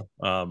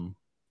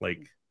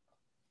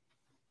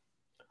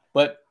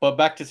 But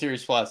back to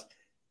serious flaws.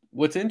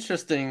 What's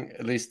interesting,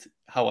 at least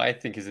how I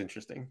think is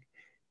interesting,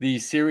 the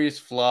serious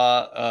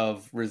flaw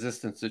of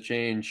resistance to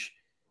change,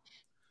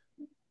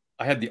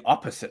 I had the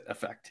opposite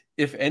effect.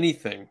 If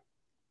anything,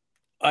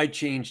 I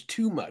changed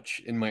too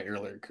much in my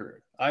earlier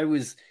career. I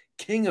was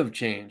king of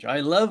change.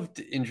 I loved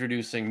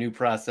introducing new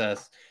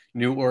process,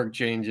 new org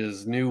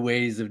changes, new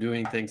ways of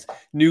doing things,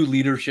 new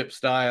leadership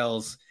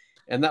styles.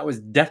 And that was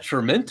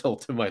detrimental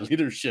to my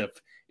leadership,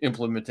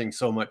 implementing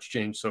so much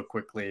change so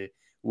quickly,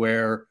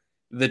 where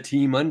the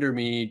team under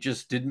me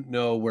just didn't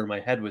know where my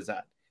head was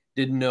at,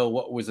 didn't know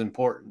what was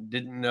important,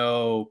 didn't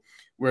know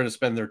where to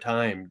spend their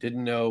time,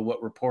 didn't know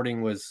what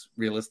reporting was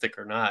realistic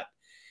or not.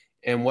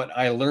 And what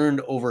I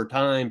learned over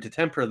time to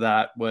temper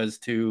that was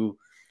to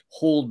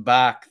hold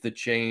back the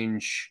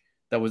change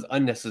that was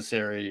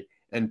unnecessary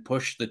and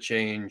push the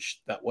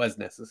change that was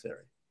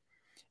necessary.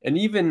 And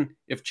even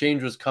if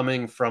change was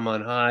coming from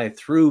on high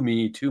through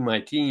me to my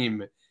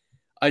team,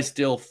 I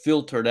still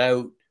filtered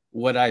out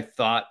what I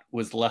thought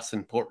was less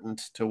important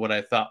to what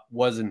I thought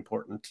was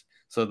important,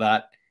 so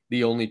that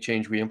the only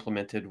change we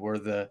implemented were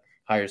the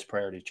highest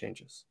priority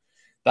changes.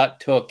 That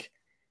took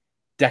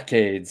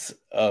decades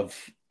of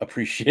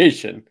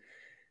appreciation,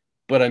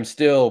 but I'm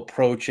still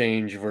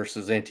pro-change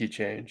versus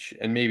anti-change,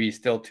 and maybe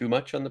still too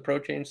much on the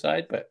pro-change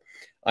side, but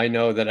I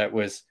know that it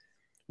was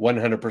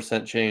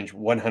 100% change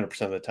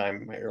 100% of the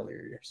time in my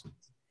earlier years.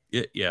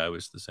 Yeah, I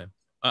was the same.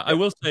 I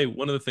will say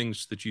one of the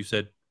things that you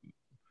said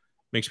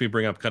makes me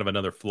bring up kind of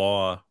another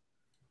flaw,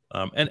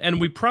 and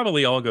we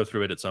probably all go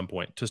through it at some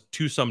point,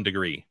 to some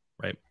degree,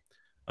 right?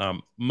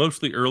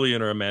 Mostly early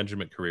in our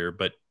management career,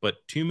 but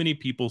too many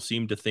people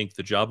seem to think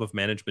the job of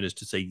management is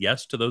to say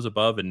yes to those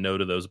above and no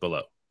to those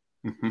below,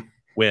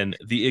 when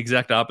the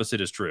exact opposite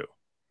is true.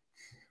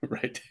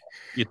 Right.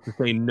 It's to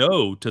say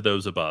no to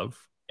those above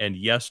and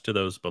yes to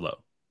those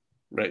below.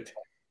 Right.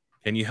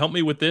 Can you help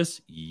me with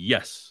this?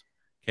 Yes.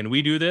 Can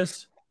we do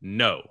this?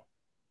 No.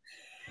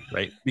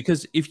 Right?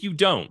 Because if you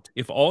don't,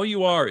 if all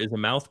you are is a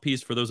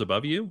mouthpiece for those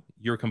above you,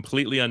 you're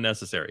completely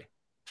unnecessary.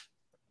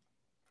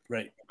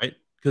 Right. Right?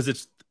 Because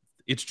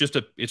it's just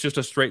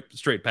a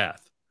straight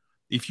path.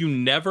 If you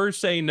never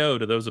say no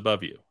to those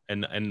above you,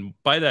 and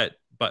by that,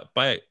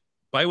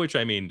 by which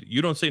I mean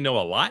you don't say no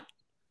a lot,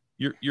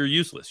 you're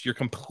useless. You're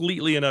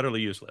completely and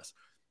utterly useless.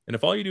 And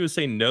if all you do is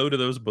say no to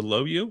those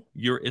below you,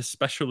 you're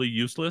especially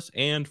useless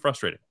and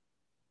frustrating.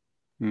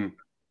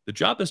 The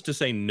job is to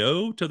say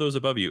no to those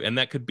above you. And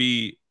that could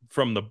be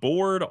from the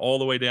board all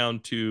the way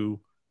down to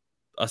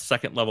a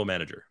second level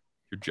manager.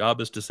 Your job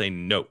is to say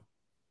no.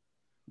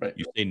 Right.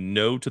 You say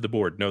no to the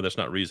board. No, that's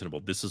not reasonable.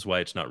 This is why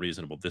it's not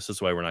reasonable. This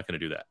is why we're not going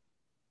to do that.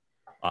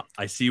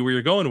 I see where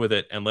you're going with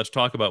it. And let's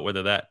talk about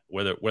whether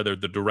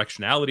the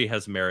directionality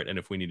has merit and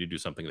if we need to do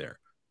something there.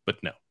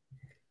 But no.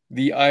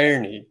 The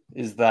irony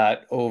is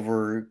that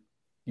over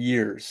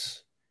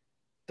years,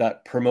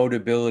 that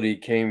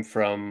promotability came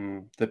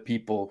from the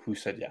people who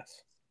said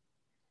yes,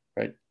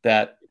 right?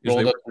 That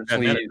rolled up their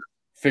sleeves,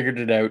 figured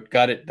it out,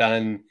 got it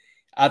done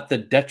at the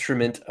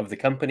detriment of the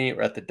company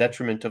or at the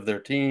detriment of their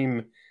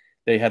team.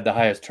 They had the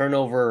highest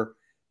turnover,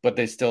 but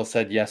they still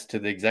said yes to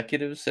the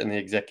executives, and the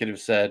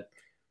executives said,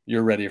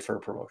 you're ready for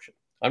a promotion.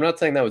 I'm not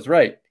saying that was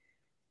right,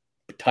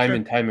 but time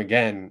and time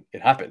again,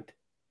 it happened.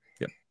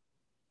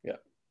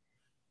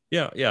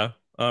 Yeah.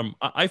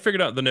 I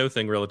figured out the no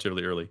thing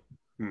relatively early,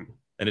 and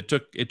it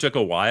took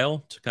a while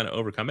to kind of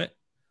overcome it.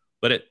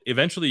 But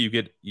eventually you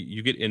get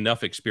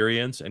enough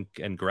experience and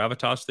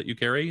gravitas that you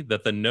carry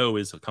that the no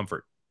is a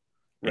comfort,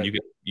 and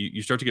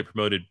you start to get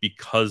promoted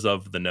because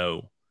of the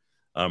no.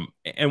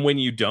 And when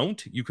you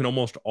don't, you can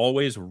almost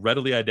always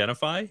readily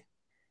identify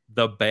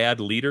the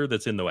bad leader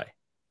that's in the way,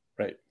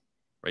 right?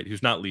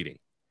 Who's not leading.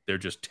 They're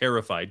just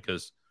terrified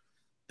because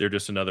they're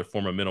just another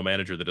former middle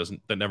manager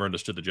that never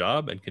understood the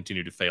job and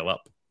continue to fail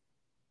up.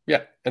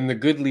 Yeah. And the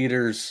good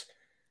leaders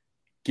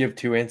give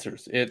two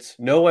answers. It's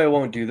no, I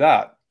won't do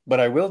that, but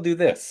I will do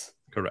this.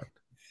 Correct.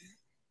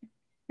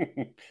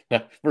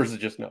 Versus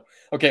just no.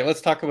 Okay.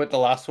 Let's talk about the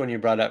last one you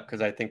brought up,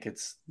 because I think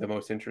it's the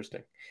most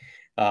interesting.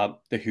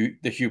 The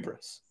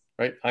hubris,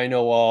 right? I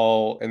know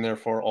all, and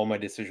therefore all my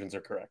decisions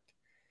are correct.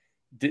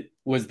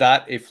 Was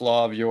that a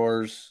flaw of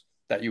yours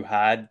that you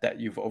had that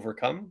you've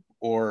overcome?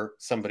 or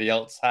somebody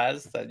else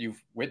has that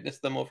you've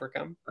witnessed them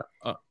overcome?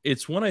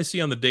 It's one I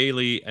see on the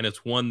daily, and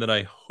it's one that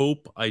I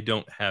hope I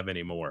don't have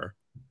anymore.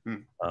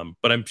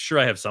 But I'm sure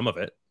I have some of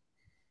it.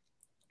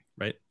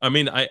 Right? I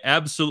mean, I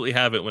absolutely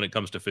have it when it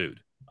comes to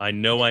food. I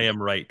know I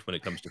am right when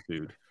it comes to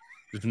food.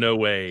 There's no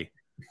way.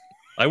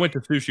 I went to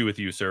sushi with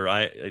you, sir.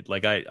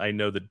 I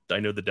know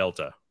the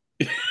delta.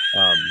 The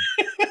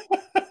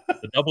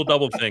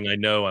double thing, I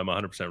know I'm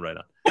 100% right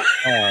on.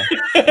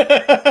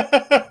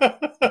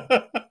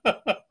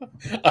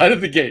 Out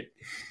of the gate.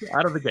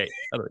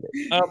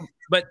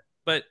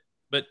 But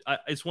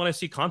it's one I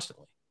see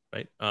constantly,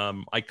 right?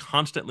 I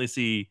constantly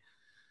see,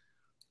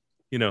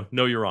 no,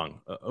 you're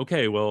wrong.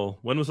 Okay, well,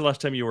 when was the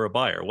last time you were a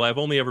buyer? Well, I've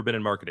only ever been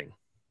in marketing,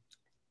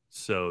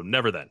 so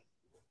never then.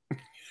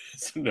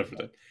 So never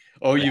then.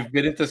 Oh, yeah. You've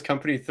been at this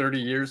company 30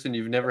 years and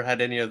you've never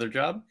had any other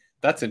job?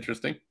 That's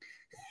interesting.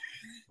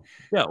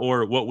 Yeah,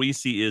 or what we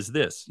see is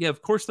this. Yeah,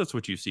 of course that's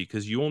what you see,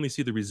 because you only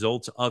see the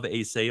results of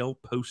a sale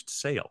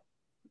post-sale.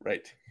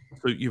 Right.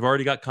 So you've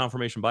already got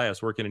confirmation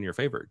bias working in your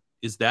favor.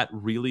 Is that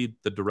really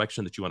the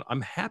direction that you want?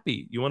 I'm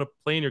happy. You want to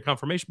play in your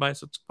confirmation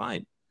bias, it's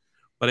fine.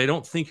 But I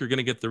don't think you're going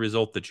to get the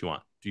result that you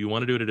want. Do you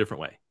want to do it a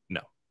different way?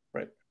 No.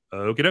 Right.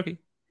 Okie dokie.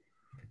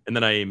 And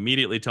then I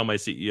immediately tell my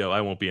CEO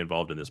I won't be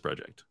involved in this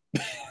project.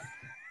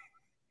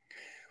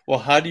 Well,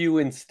 how do you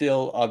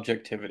instill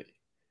objectivity?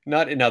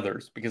 Not in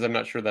others, because I'm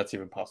not sure that's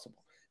even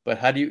possible. But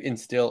how do you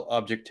instill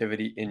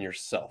objectivity in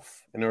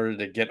yourself in order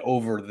to get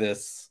over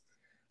this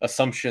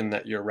assumption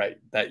that you're right,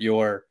 that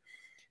your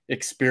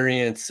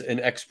experience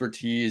and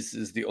expertise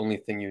is the only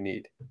thing you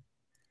need?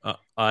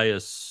 I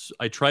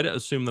try to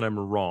assume that I'm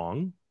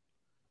wrong.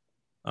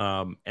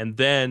 And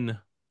then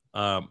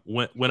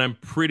when I'm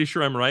pretty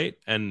sure I'm right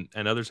and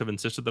others have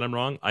insisted that I'm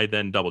wrong, I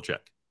then double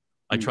check.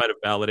 I try to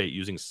validate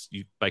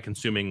by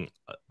consuming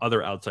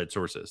other outside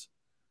sources,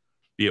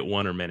 be it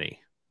one or many.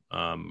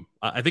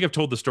 I think I've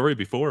told the story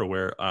before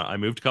where I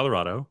moved to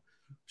Colorado,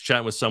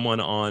 chatting with someone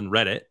on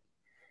Reddit,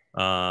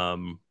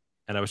 and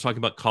I was talking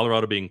about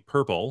Colorado being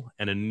purple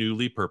and a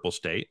newly purple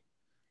state,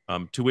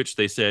 to which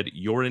they said,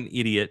 "You're an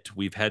idiot.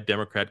 We've had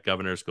Democrat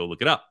governors. Go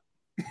look it up."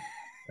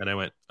 And I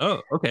went,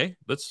 "Oh, okay.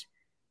 That's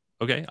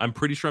okay. I'm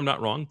pretty sure I'm not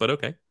wrong, but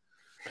okay."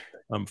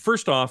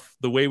 First off,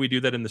 the way we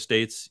do that in the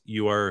States,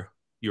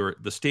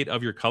 the state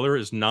of your color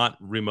is not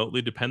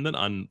remotely dependent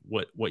on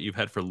what you've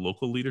had for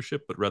local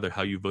leadership, but rather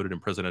how you voted in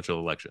presidential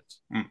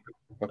elections.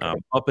 Okay.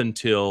 Up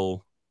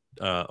until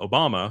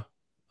Obama,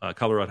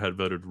 Colorado had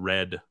voted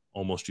red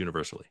almost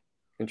universally.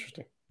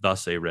 Interesting.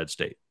 Thus a red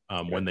state.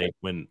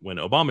 When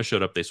Obama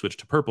showed up, they switched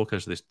to purple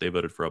because they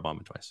voted for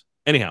Obama twice.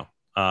 Anyhow,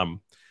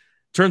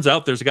 turns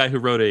out there's a guy who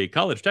wrote a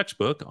college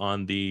textbook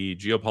on the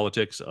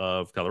geopolitics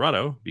of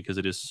Colorado because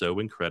it is so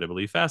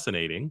incredibly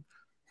fascinating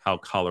how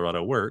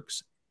Colorado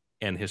works.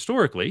 And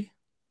historically,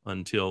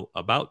 until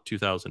about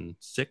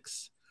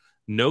 2006,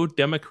 no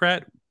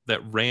Democrat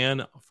that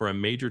ran for a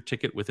major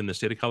ticket within the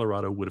state of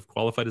Colorado would have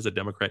qualified as a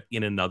Democrat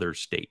in another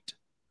state.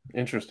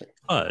 Interesting.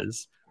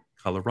 Because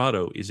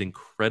Colorado is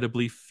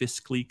incredibly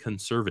fiscally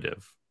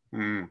conservative.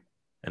 And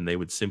they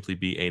would simply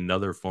be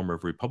another form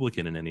of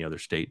Republican in any other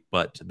state,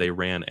 but they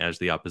ran as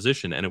the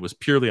opposition, and it was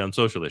purely on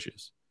social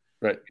issues.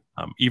 Right.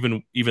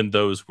 Even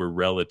those were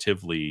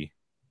relatively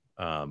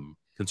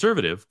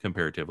conservative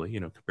comparatively,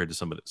 compared to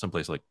some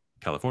place like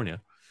California.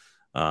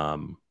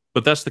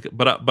 But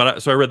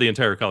so I read the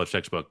entire college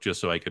textbook just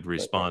so I could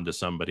respond to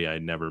somebody I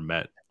never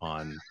met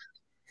on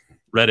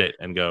Reddit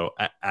and go,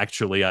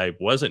 actually, I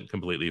wasn't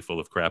completely full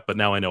of crap, but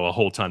now I know a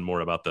whole ton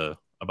more about the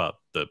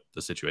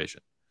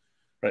situation.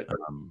 Right.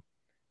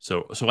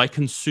 So I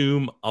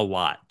consume a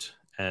lot,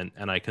 and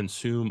I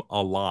consume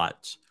a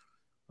lot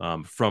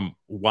from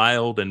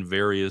wild and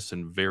various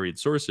and varied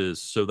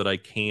sources so that I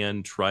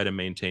can try to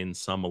maintain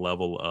some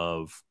level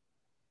of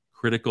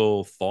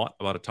critical thought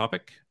about a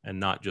topic and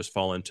not just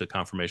fall into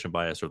confirmation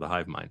bias or the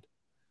hive mind.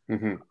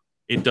 Mm-hmm.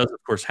 It does,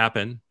 of course,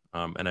 happen,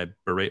 and I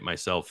berate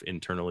myself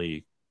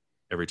internally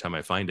every time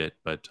I find it,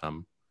 but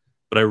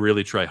I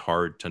really try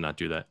hard to not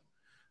do that.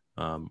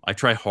 I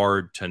try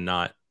hard to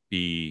not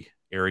be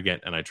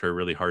arrogant, and I try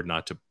really hard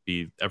not to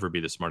ever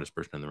be the smartest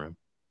person in the room.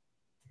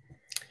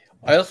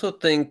 I also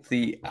think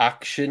the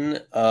action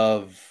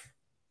of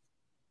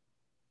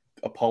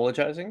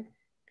apologizing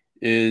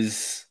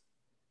is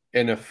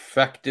an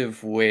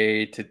effective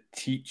way to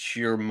teach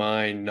your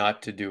mind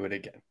not to do it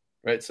again,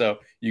 right? So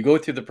you go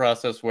through the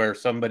process where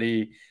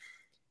somebody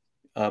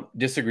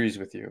disagrees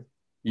with you.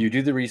 You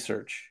do the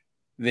research.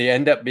 They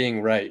end up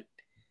being right.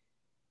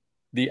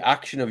 The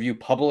action of you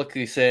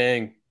publicly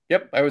saying,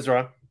 "Yep, I was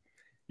wrong.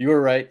 You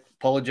were right.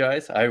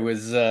 Apologize. I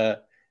was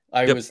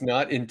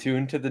not in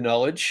tune to the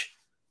knowledge.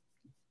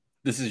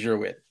 This is your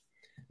win."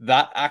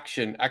 That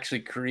action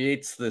actually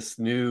creates this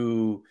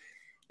new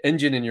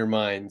engine in your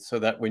mind so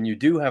that when you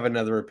do have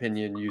another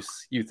opinion,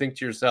 you think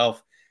to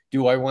yourself,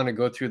 do I want to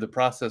go through the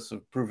process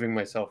of proving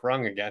myself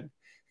wrong again?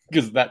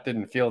 Because that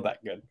didn't feel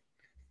that good.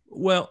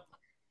 Well,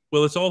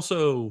 it's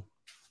also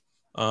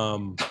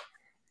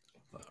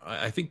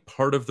I think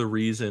part of the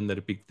reason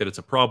that it's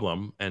a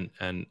problem, and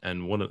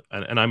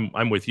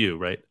I'm with you,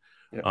 right?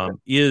 Yeah.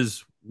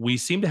 Is we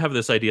seem to have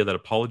this idea that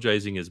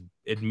apologizing is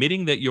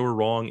admitting that you're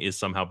wrong is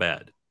somehow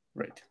bad.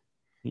 Right.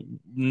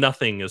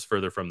 Nothing is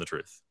further from the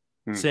truth.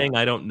 Saying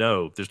I don't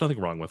know, there's nothing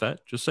wrong with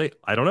that. Just say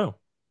I don't know.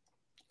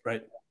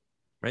 Right.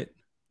 Right.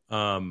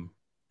 And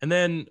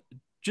then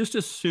just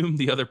assume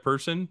the other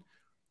person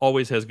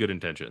always has good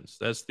intentions.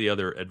 That's the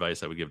other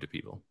advice I would give to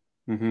people.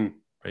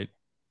 Right.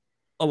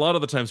 A lot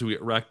of the times we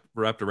get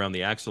wrapped around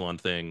the axle on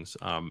things,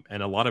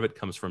 and a lot of it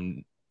comes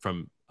from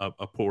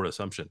a poor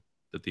assumption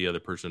that the other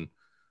person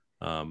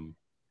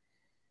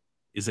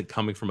isn't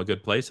coming from a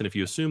good place. And if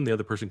you assume the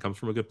other person comes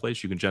from a good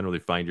place, you can generally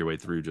find your way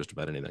through just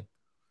about anything.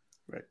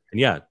 Right.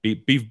 And yeah,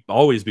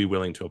 always be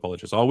willing to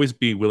apologize. Always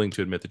be willing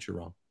to admit that you're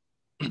wrong.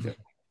 Yeah.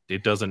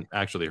 It doesn't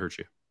actually hurt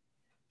you.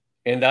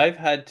 And I've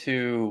had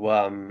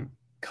to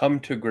come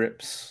to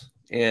grips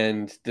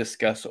and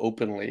discuss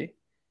openly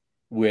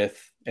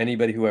with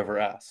anybody who ever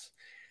asks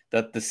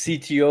that the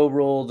CTO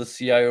role, the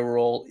CIO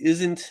role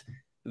isn't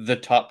the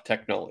top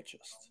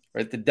technologist,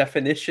 right? The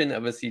definition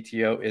of a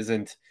CTO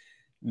isn't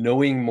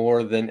knowing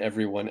more than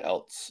everyone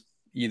else,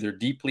 either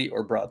deeply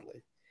or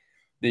broadly.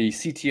 The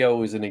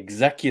CTO is an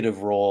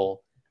executive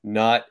role,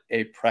 not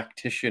a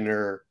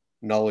practitioner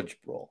knowledge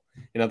role.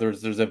 In other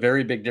words, there's a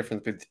very big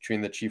difference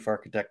between the chief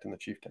architect and the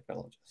chief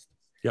technologist.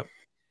 Yep.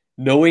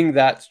 Knowing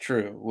that's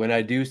true, when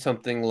I do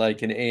something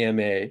like an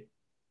AMA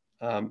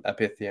at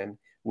Pythian,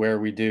 where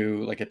we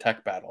do like a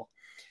tech battle,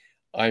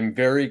 I'm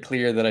very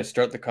clear that I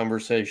start the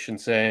conversation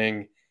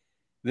saying,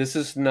 this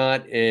is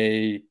not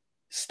a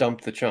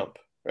stump the chump,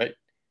 right?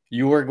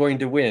 You are going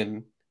to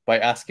win by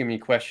asking me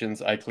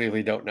questions I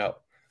clearly don't know.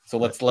 So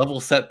let's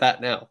level set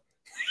that now.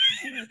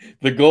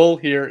 The goal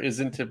here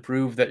isn't to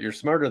prove that you're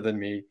smarter than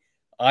me.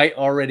 I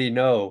already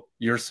know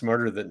you're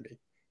smarter than me.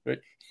 Right?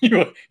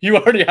 You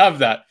already have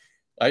that.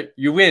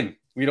 You win.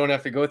 We don't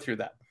have to go through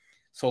that.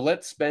 So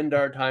let's spend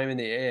our time in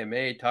the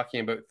AMA talking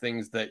about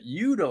things that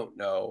you don't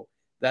know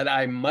that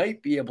I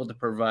might be able to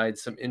provide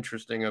some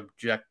interesting,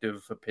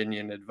 objective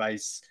opinion,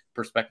 advice,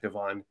 perspective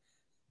on.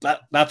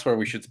 That's where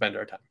we should spend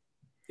our time.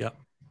 Yeah.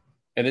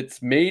 And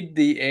it's made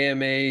the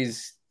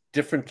AMAs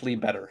differently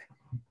better.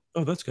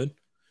 Oh, that's good.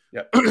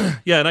 Yeah.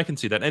 Yeah, and I can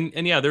see that.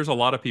 And yeah, there's a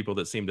lot of people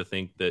that seem to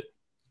think that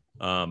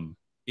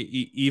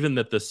even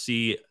that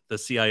the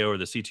CIO or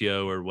the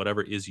CTO or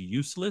whatever is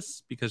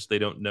useless because they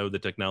don't know the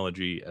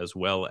technology as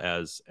well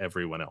as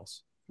everyone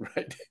else.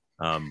 Right.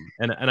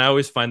 And I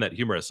always find that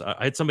humorous.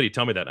 I had somebody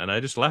tell me that, and I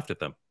just laughed at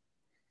them.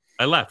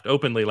 I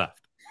openly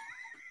laughed.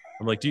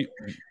 I'm like,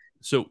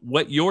 so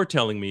what you're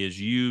telling me is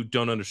you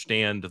don't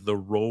understand the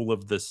role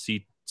of the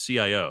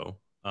CIO.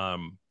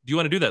 Do you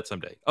want to do that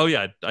someday? Oh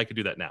yeah, I could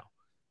do that now.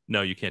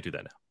 No, you can't do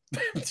that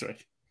now. That's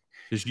right.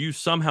 Because you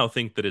somehow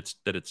think that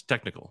it's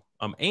technical.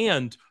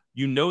 And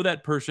you know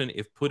that person,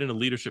 if put in a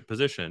leadership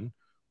position,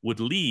 would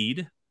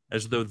lead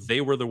as though they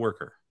were the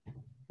worker.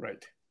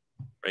 Right.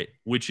 Right.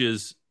 Which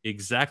is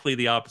exactly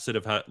the opposite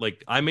of how,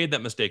 like, I made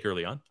that mistake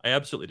early on. I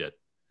absolutely did.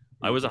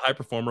 I was a high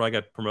performer. I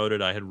got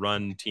promoted. I had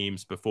run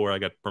teams before I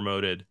got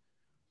promoted.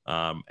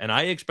 And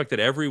I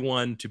expected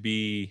everyone to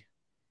be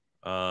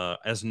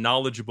as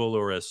knowledgeable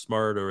or as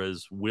smart or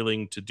as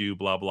willing to do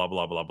blah, blah,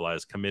 blah, blah, blah,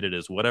 as committed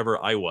as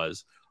whatever I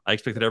was. I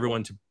expected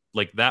everyone to,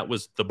 like, that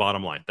was the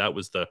bottom line. That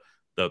was the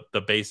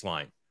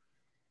baseline,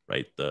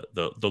 right?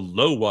 The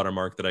low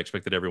watermark that I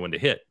expected everyone to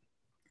hit.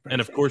 Right.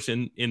 And of course,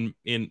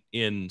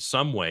 in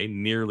some way,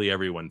 nearly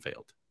everyone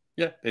failed.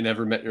 Yeah, they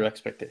never met your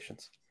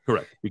expectations.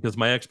 Correct, because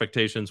my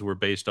expectations were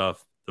based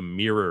off the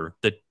mirror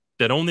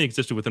that only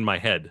existed within my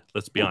head.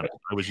 Let's be honest.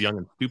 I was young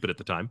and stupid at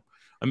the time.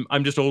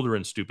 I'm just older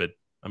and stupid.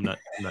 I'm not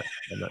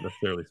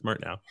necessarily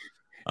smart now.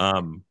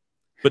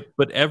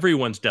 But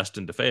everyone's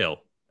destined to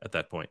fail at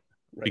that point.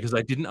 Right. Because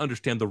I didn't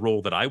understand the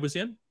role that I was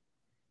in.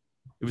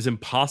 It was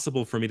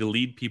impossible for me to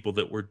lead people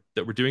that were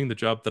doing the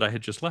job that I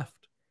had just left.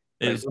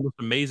 Right. It was the most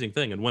amazing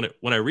thing. And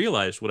when I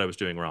realized what I was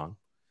doing wrong,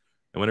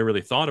 and when I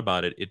really thought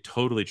about it, it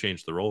totally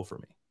changed the role for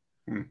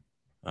me.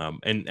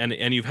 And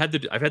I've had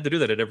to do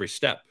that at every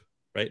step,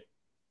 right?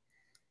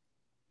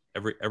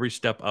 Every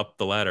step up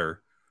the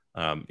ladder,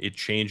 it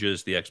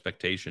changes the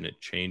expectation, it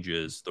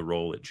changes the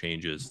role, it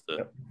changes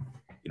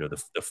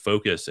the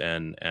focus,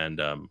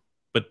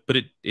 but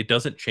it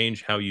doesn't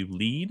change how you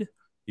lead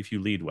if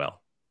you lead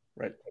well.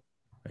 Right.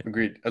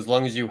 Agreed. As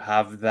long as you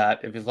have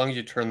that, as long as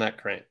you turn that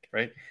crank,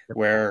 right? Yep.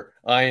 Where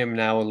I am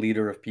now a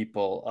leader of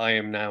people, I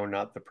am now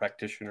not the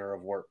practitioner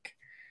of work.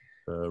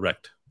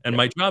 Correct. And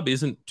my job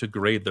isn't to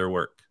grade their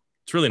work.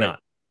 It's really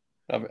not.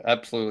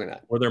 Absolutely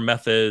not. Or their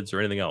methods or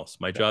anything else.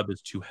 My job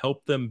is to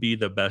help them be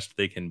the best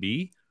they can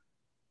be.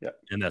 Yeah.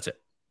 And that's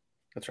it.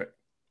 That's right.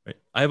 Right.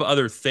 I have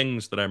other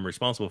things that I'm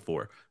responsible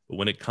for, but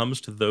when it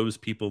comes to those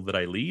people that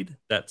I lead,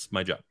 that's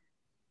my job.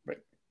 Right.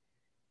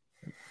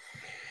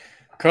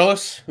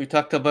 Carlos, we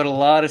talked about a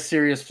lot of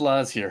serious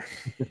flaws here.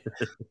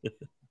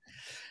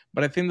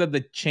 But I think that the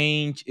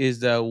change is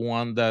the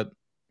one that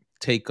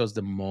takes us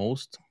the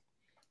most,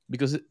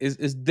 because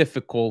it's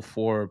difficult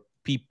for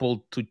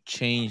people to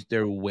change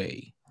their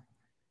way.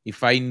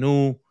 If I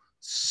knew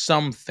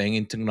something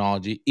in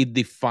technology, it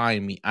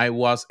defined me. I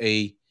was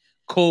a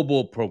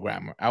COBOL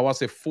programmer. I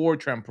was a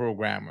Fortran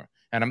programmer.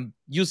 And I'm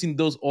using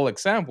those all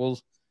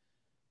examples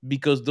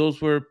because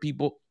those were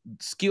people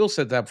skill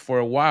set that for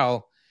a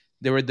while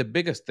they were the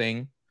biggest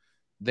thing,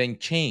 then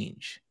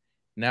change.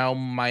 Now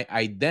my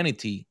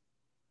identity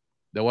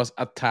that was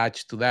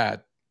attached to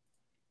that,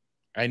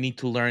 I need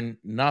to learn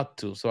not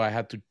to. So I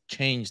had to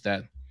change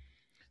that.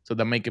 So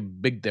that make a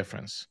big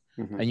difference.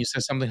 And you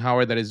said something,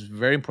 Howard, that is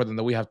very important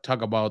that we have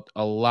talked about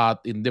a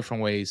lot in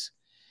different ways,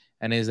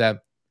 and is that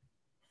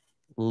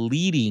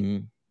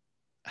leading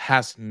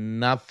has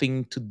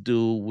nothing to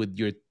do with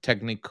your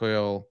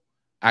technical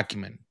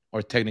acumen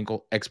or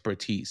technical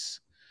expertise.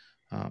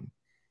 I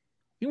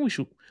think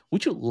we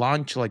should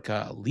launch like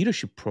a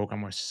leadership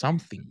program or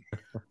something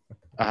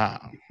to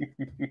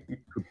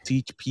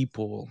teach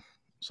people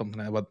something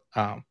like that.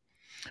 But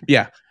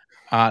yeah,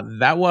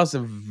 that was a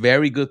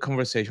very good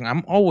conversation.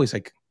 I'm always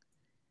like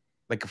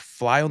a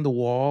fly on the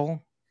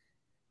wall,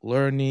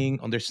 learning,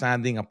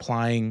 understanding,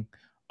 applying.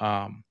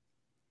 And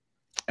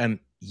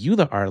you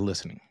that are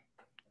listening,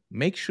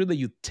 make sure that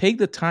you take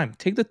the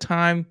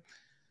time,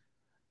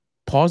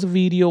 pause the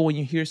video when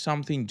you hear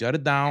something, jot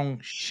it down,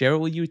 share it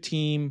with your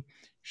team,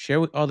 share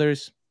with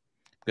others.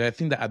 Because I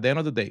think that at the end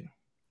of the day,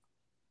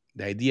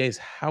 the idea is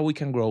how we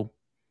can grow,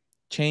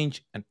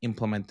 change, and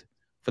implement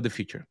for the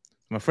future.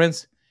 My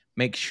friends,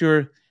 make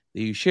sure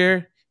that you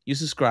share, you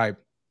subscribe.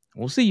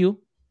 We'll see you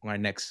on our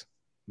next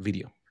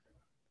video.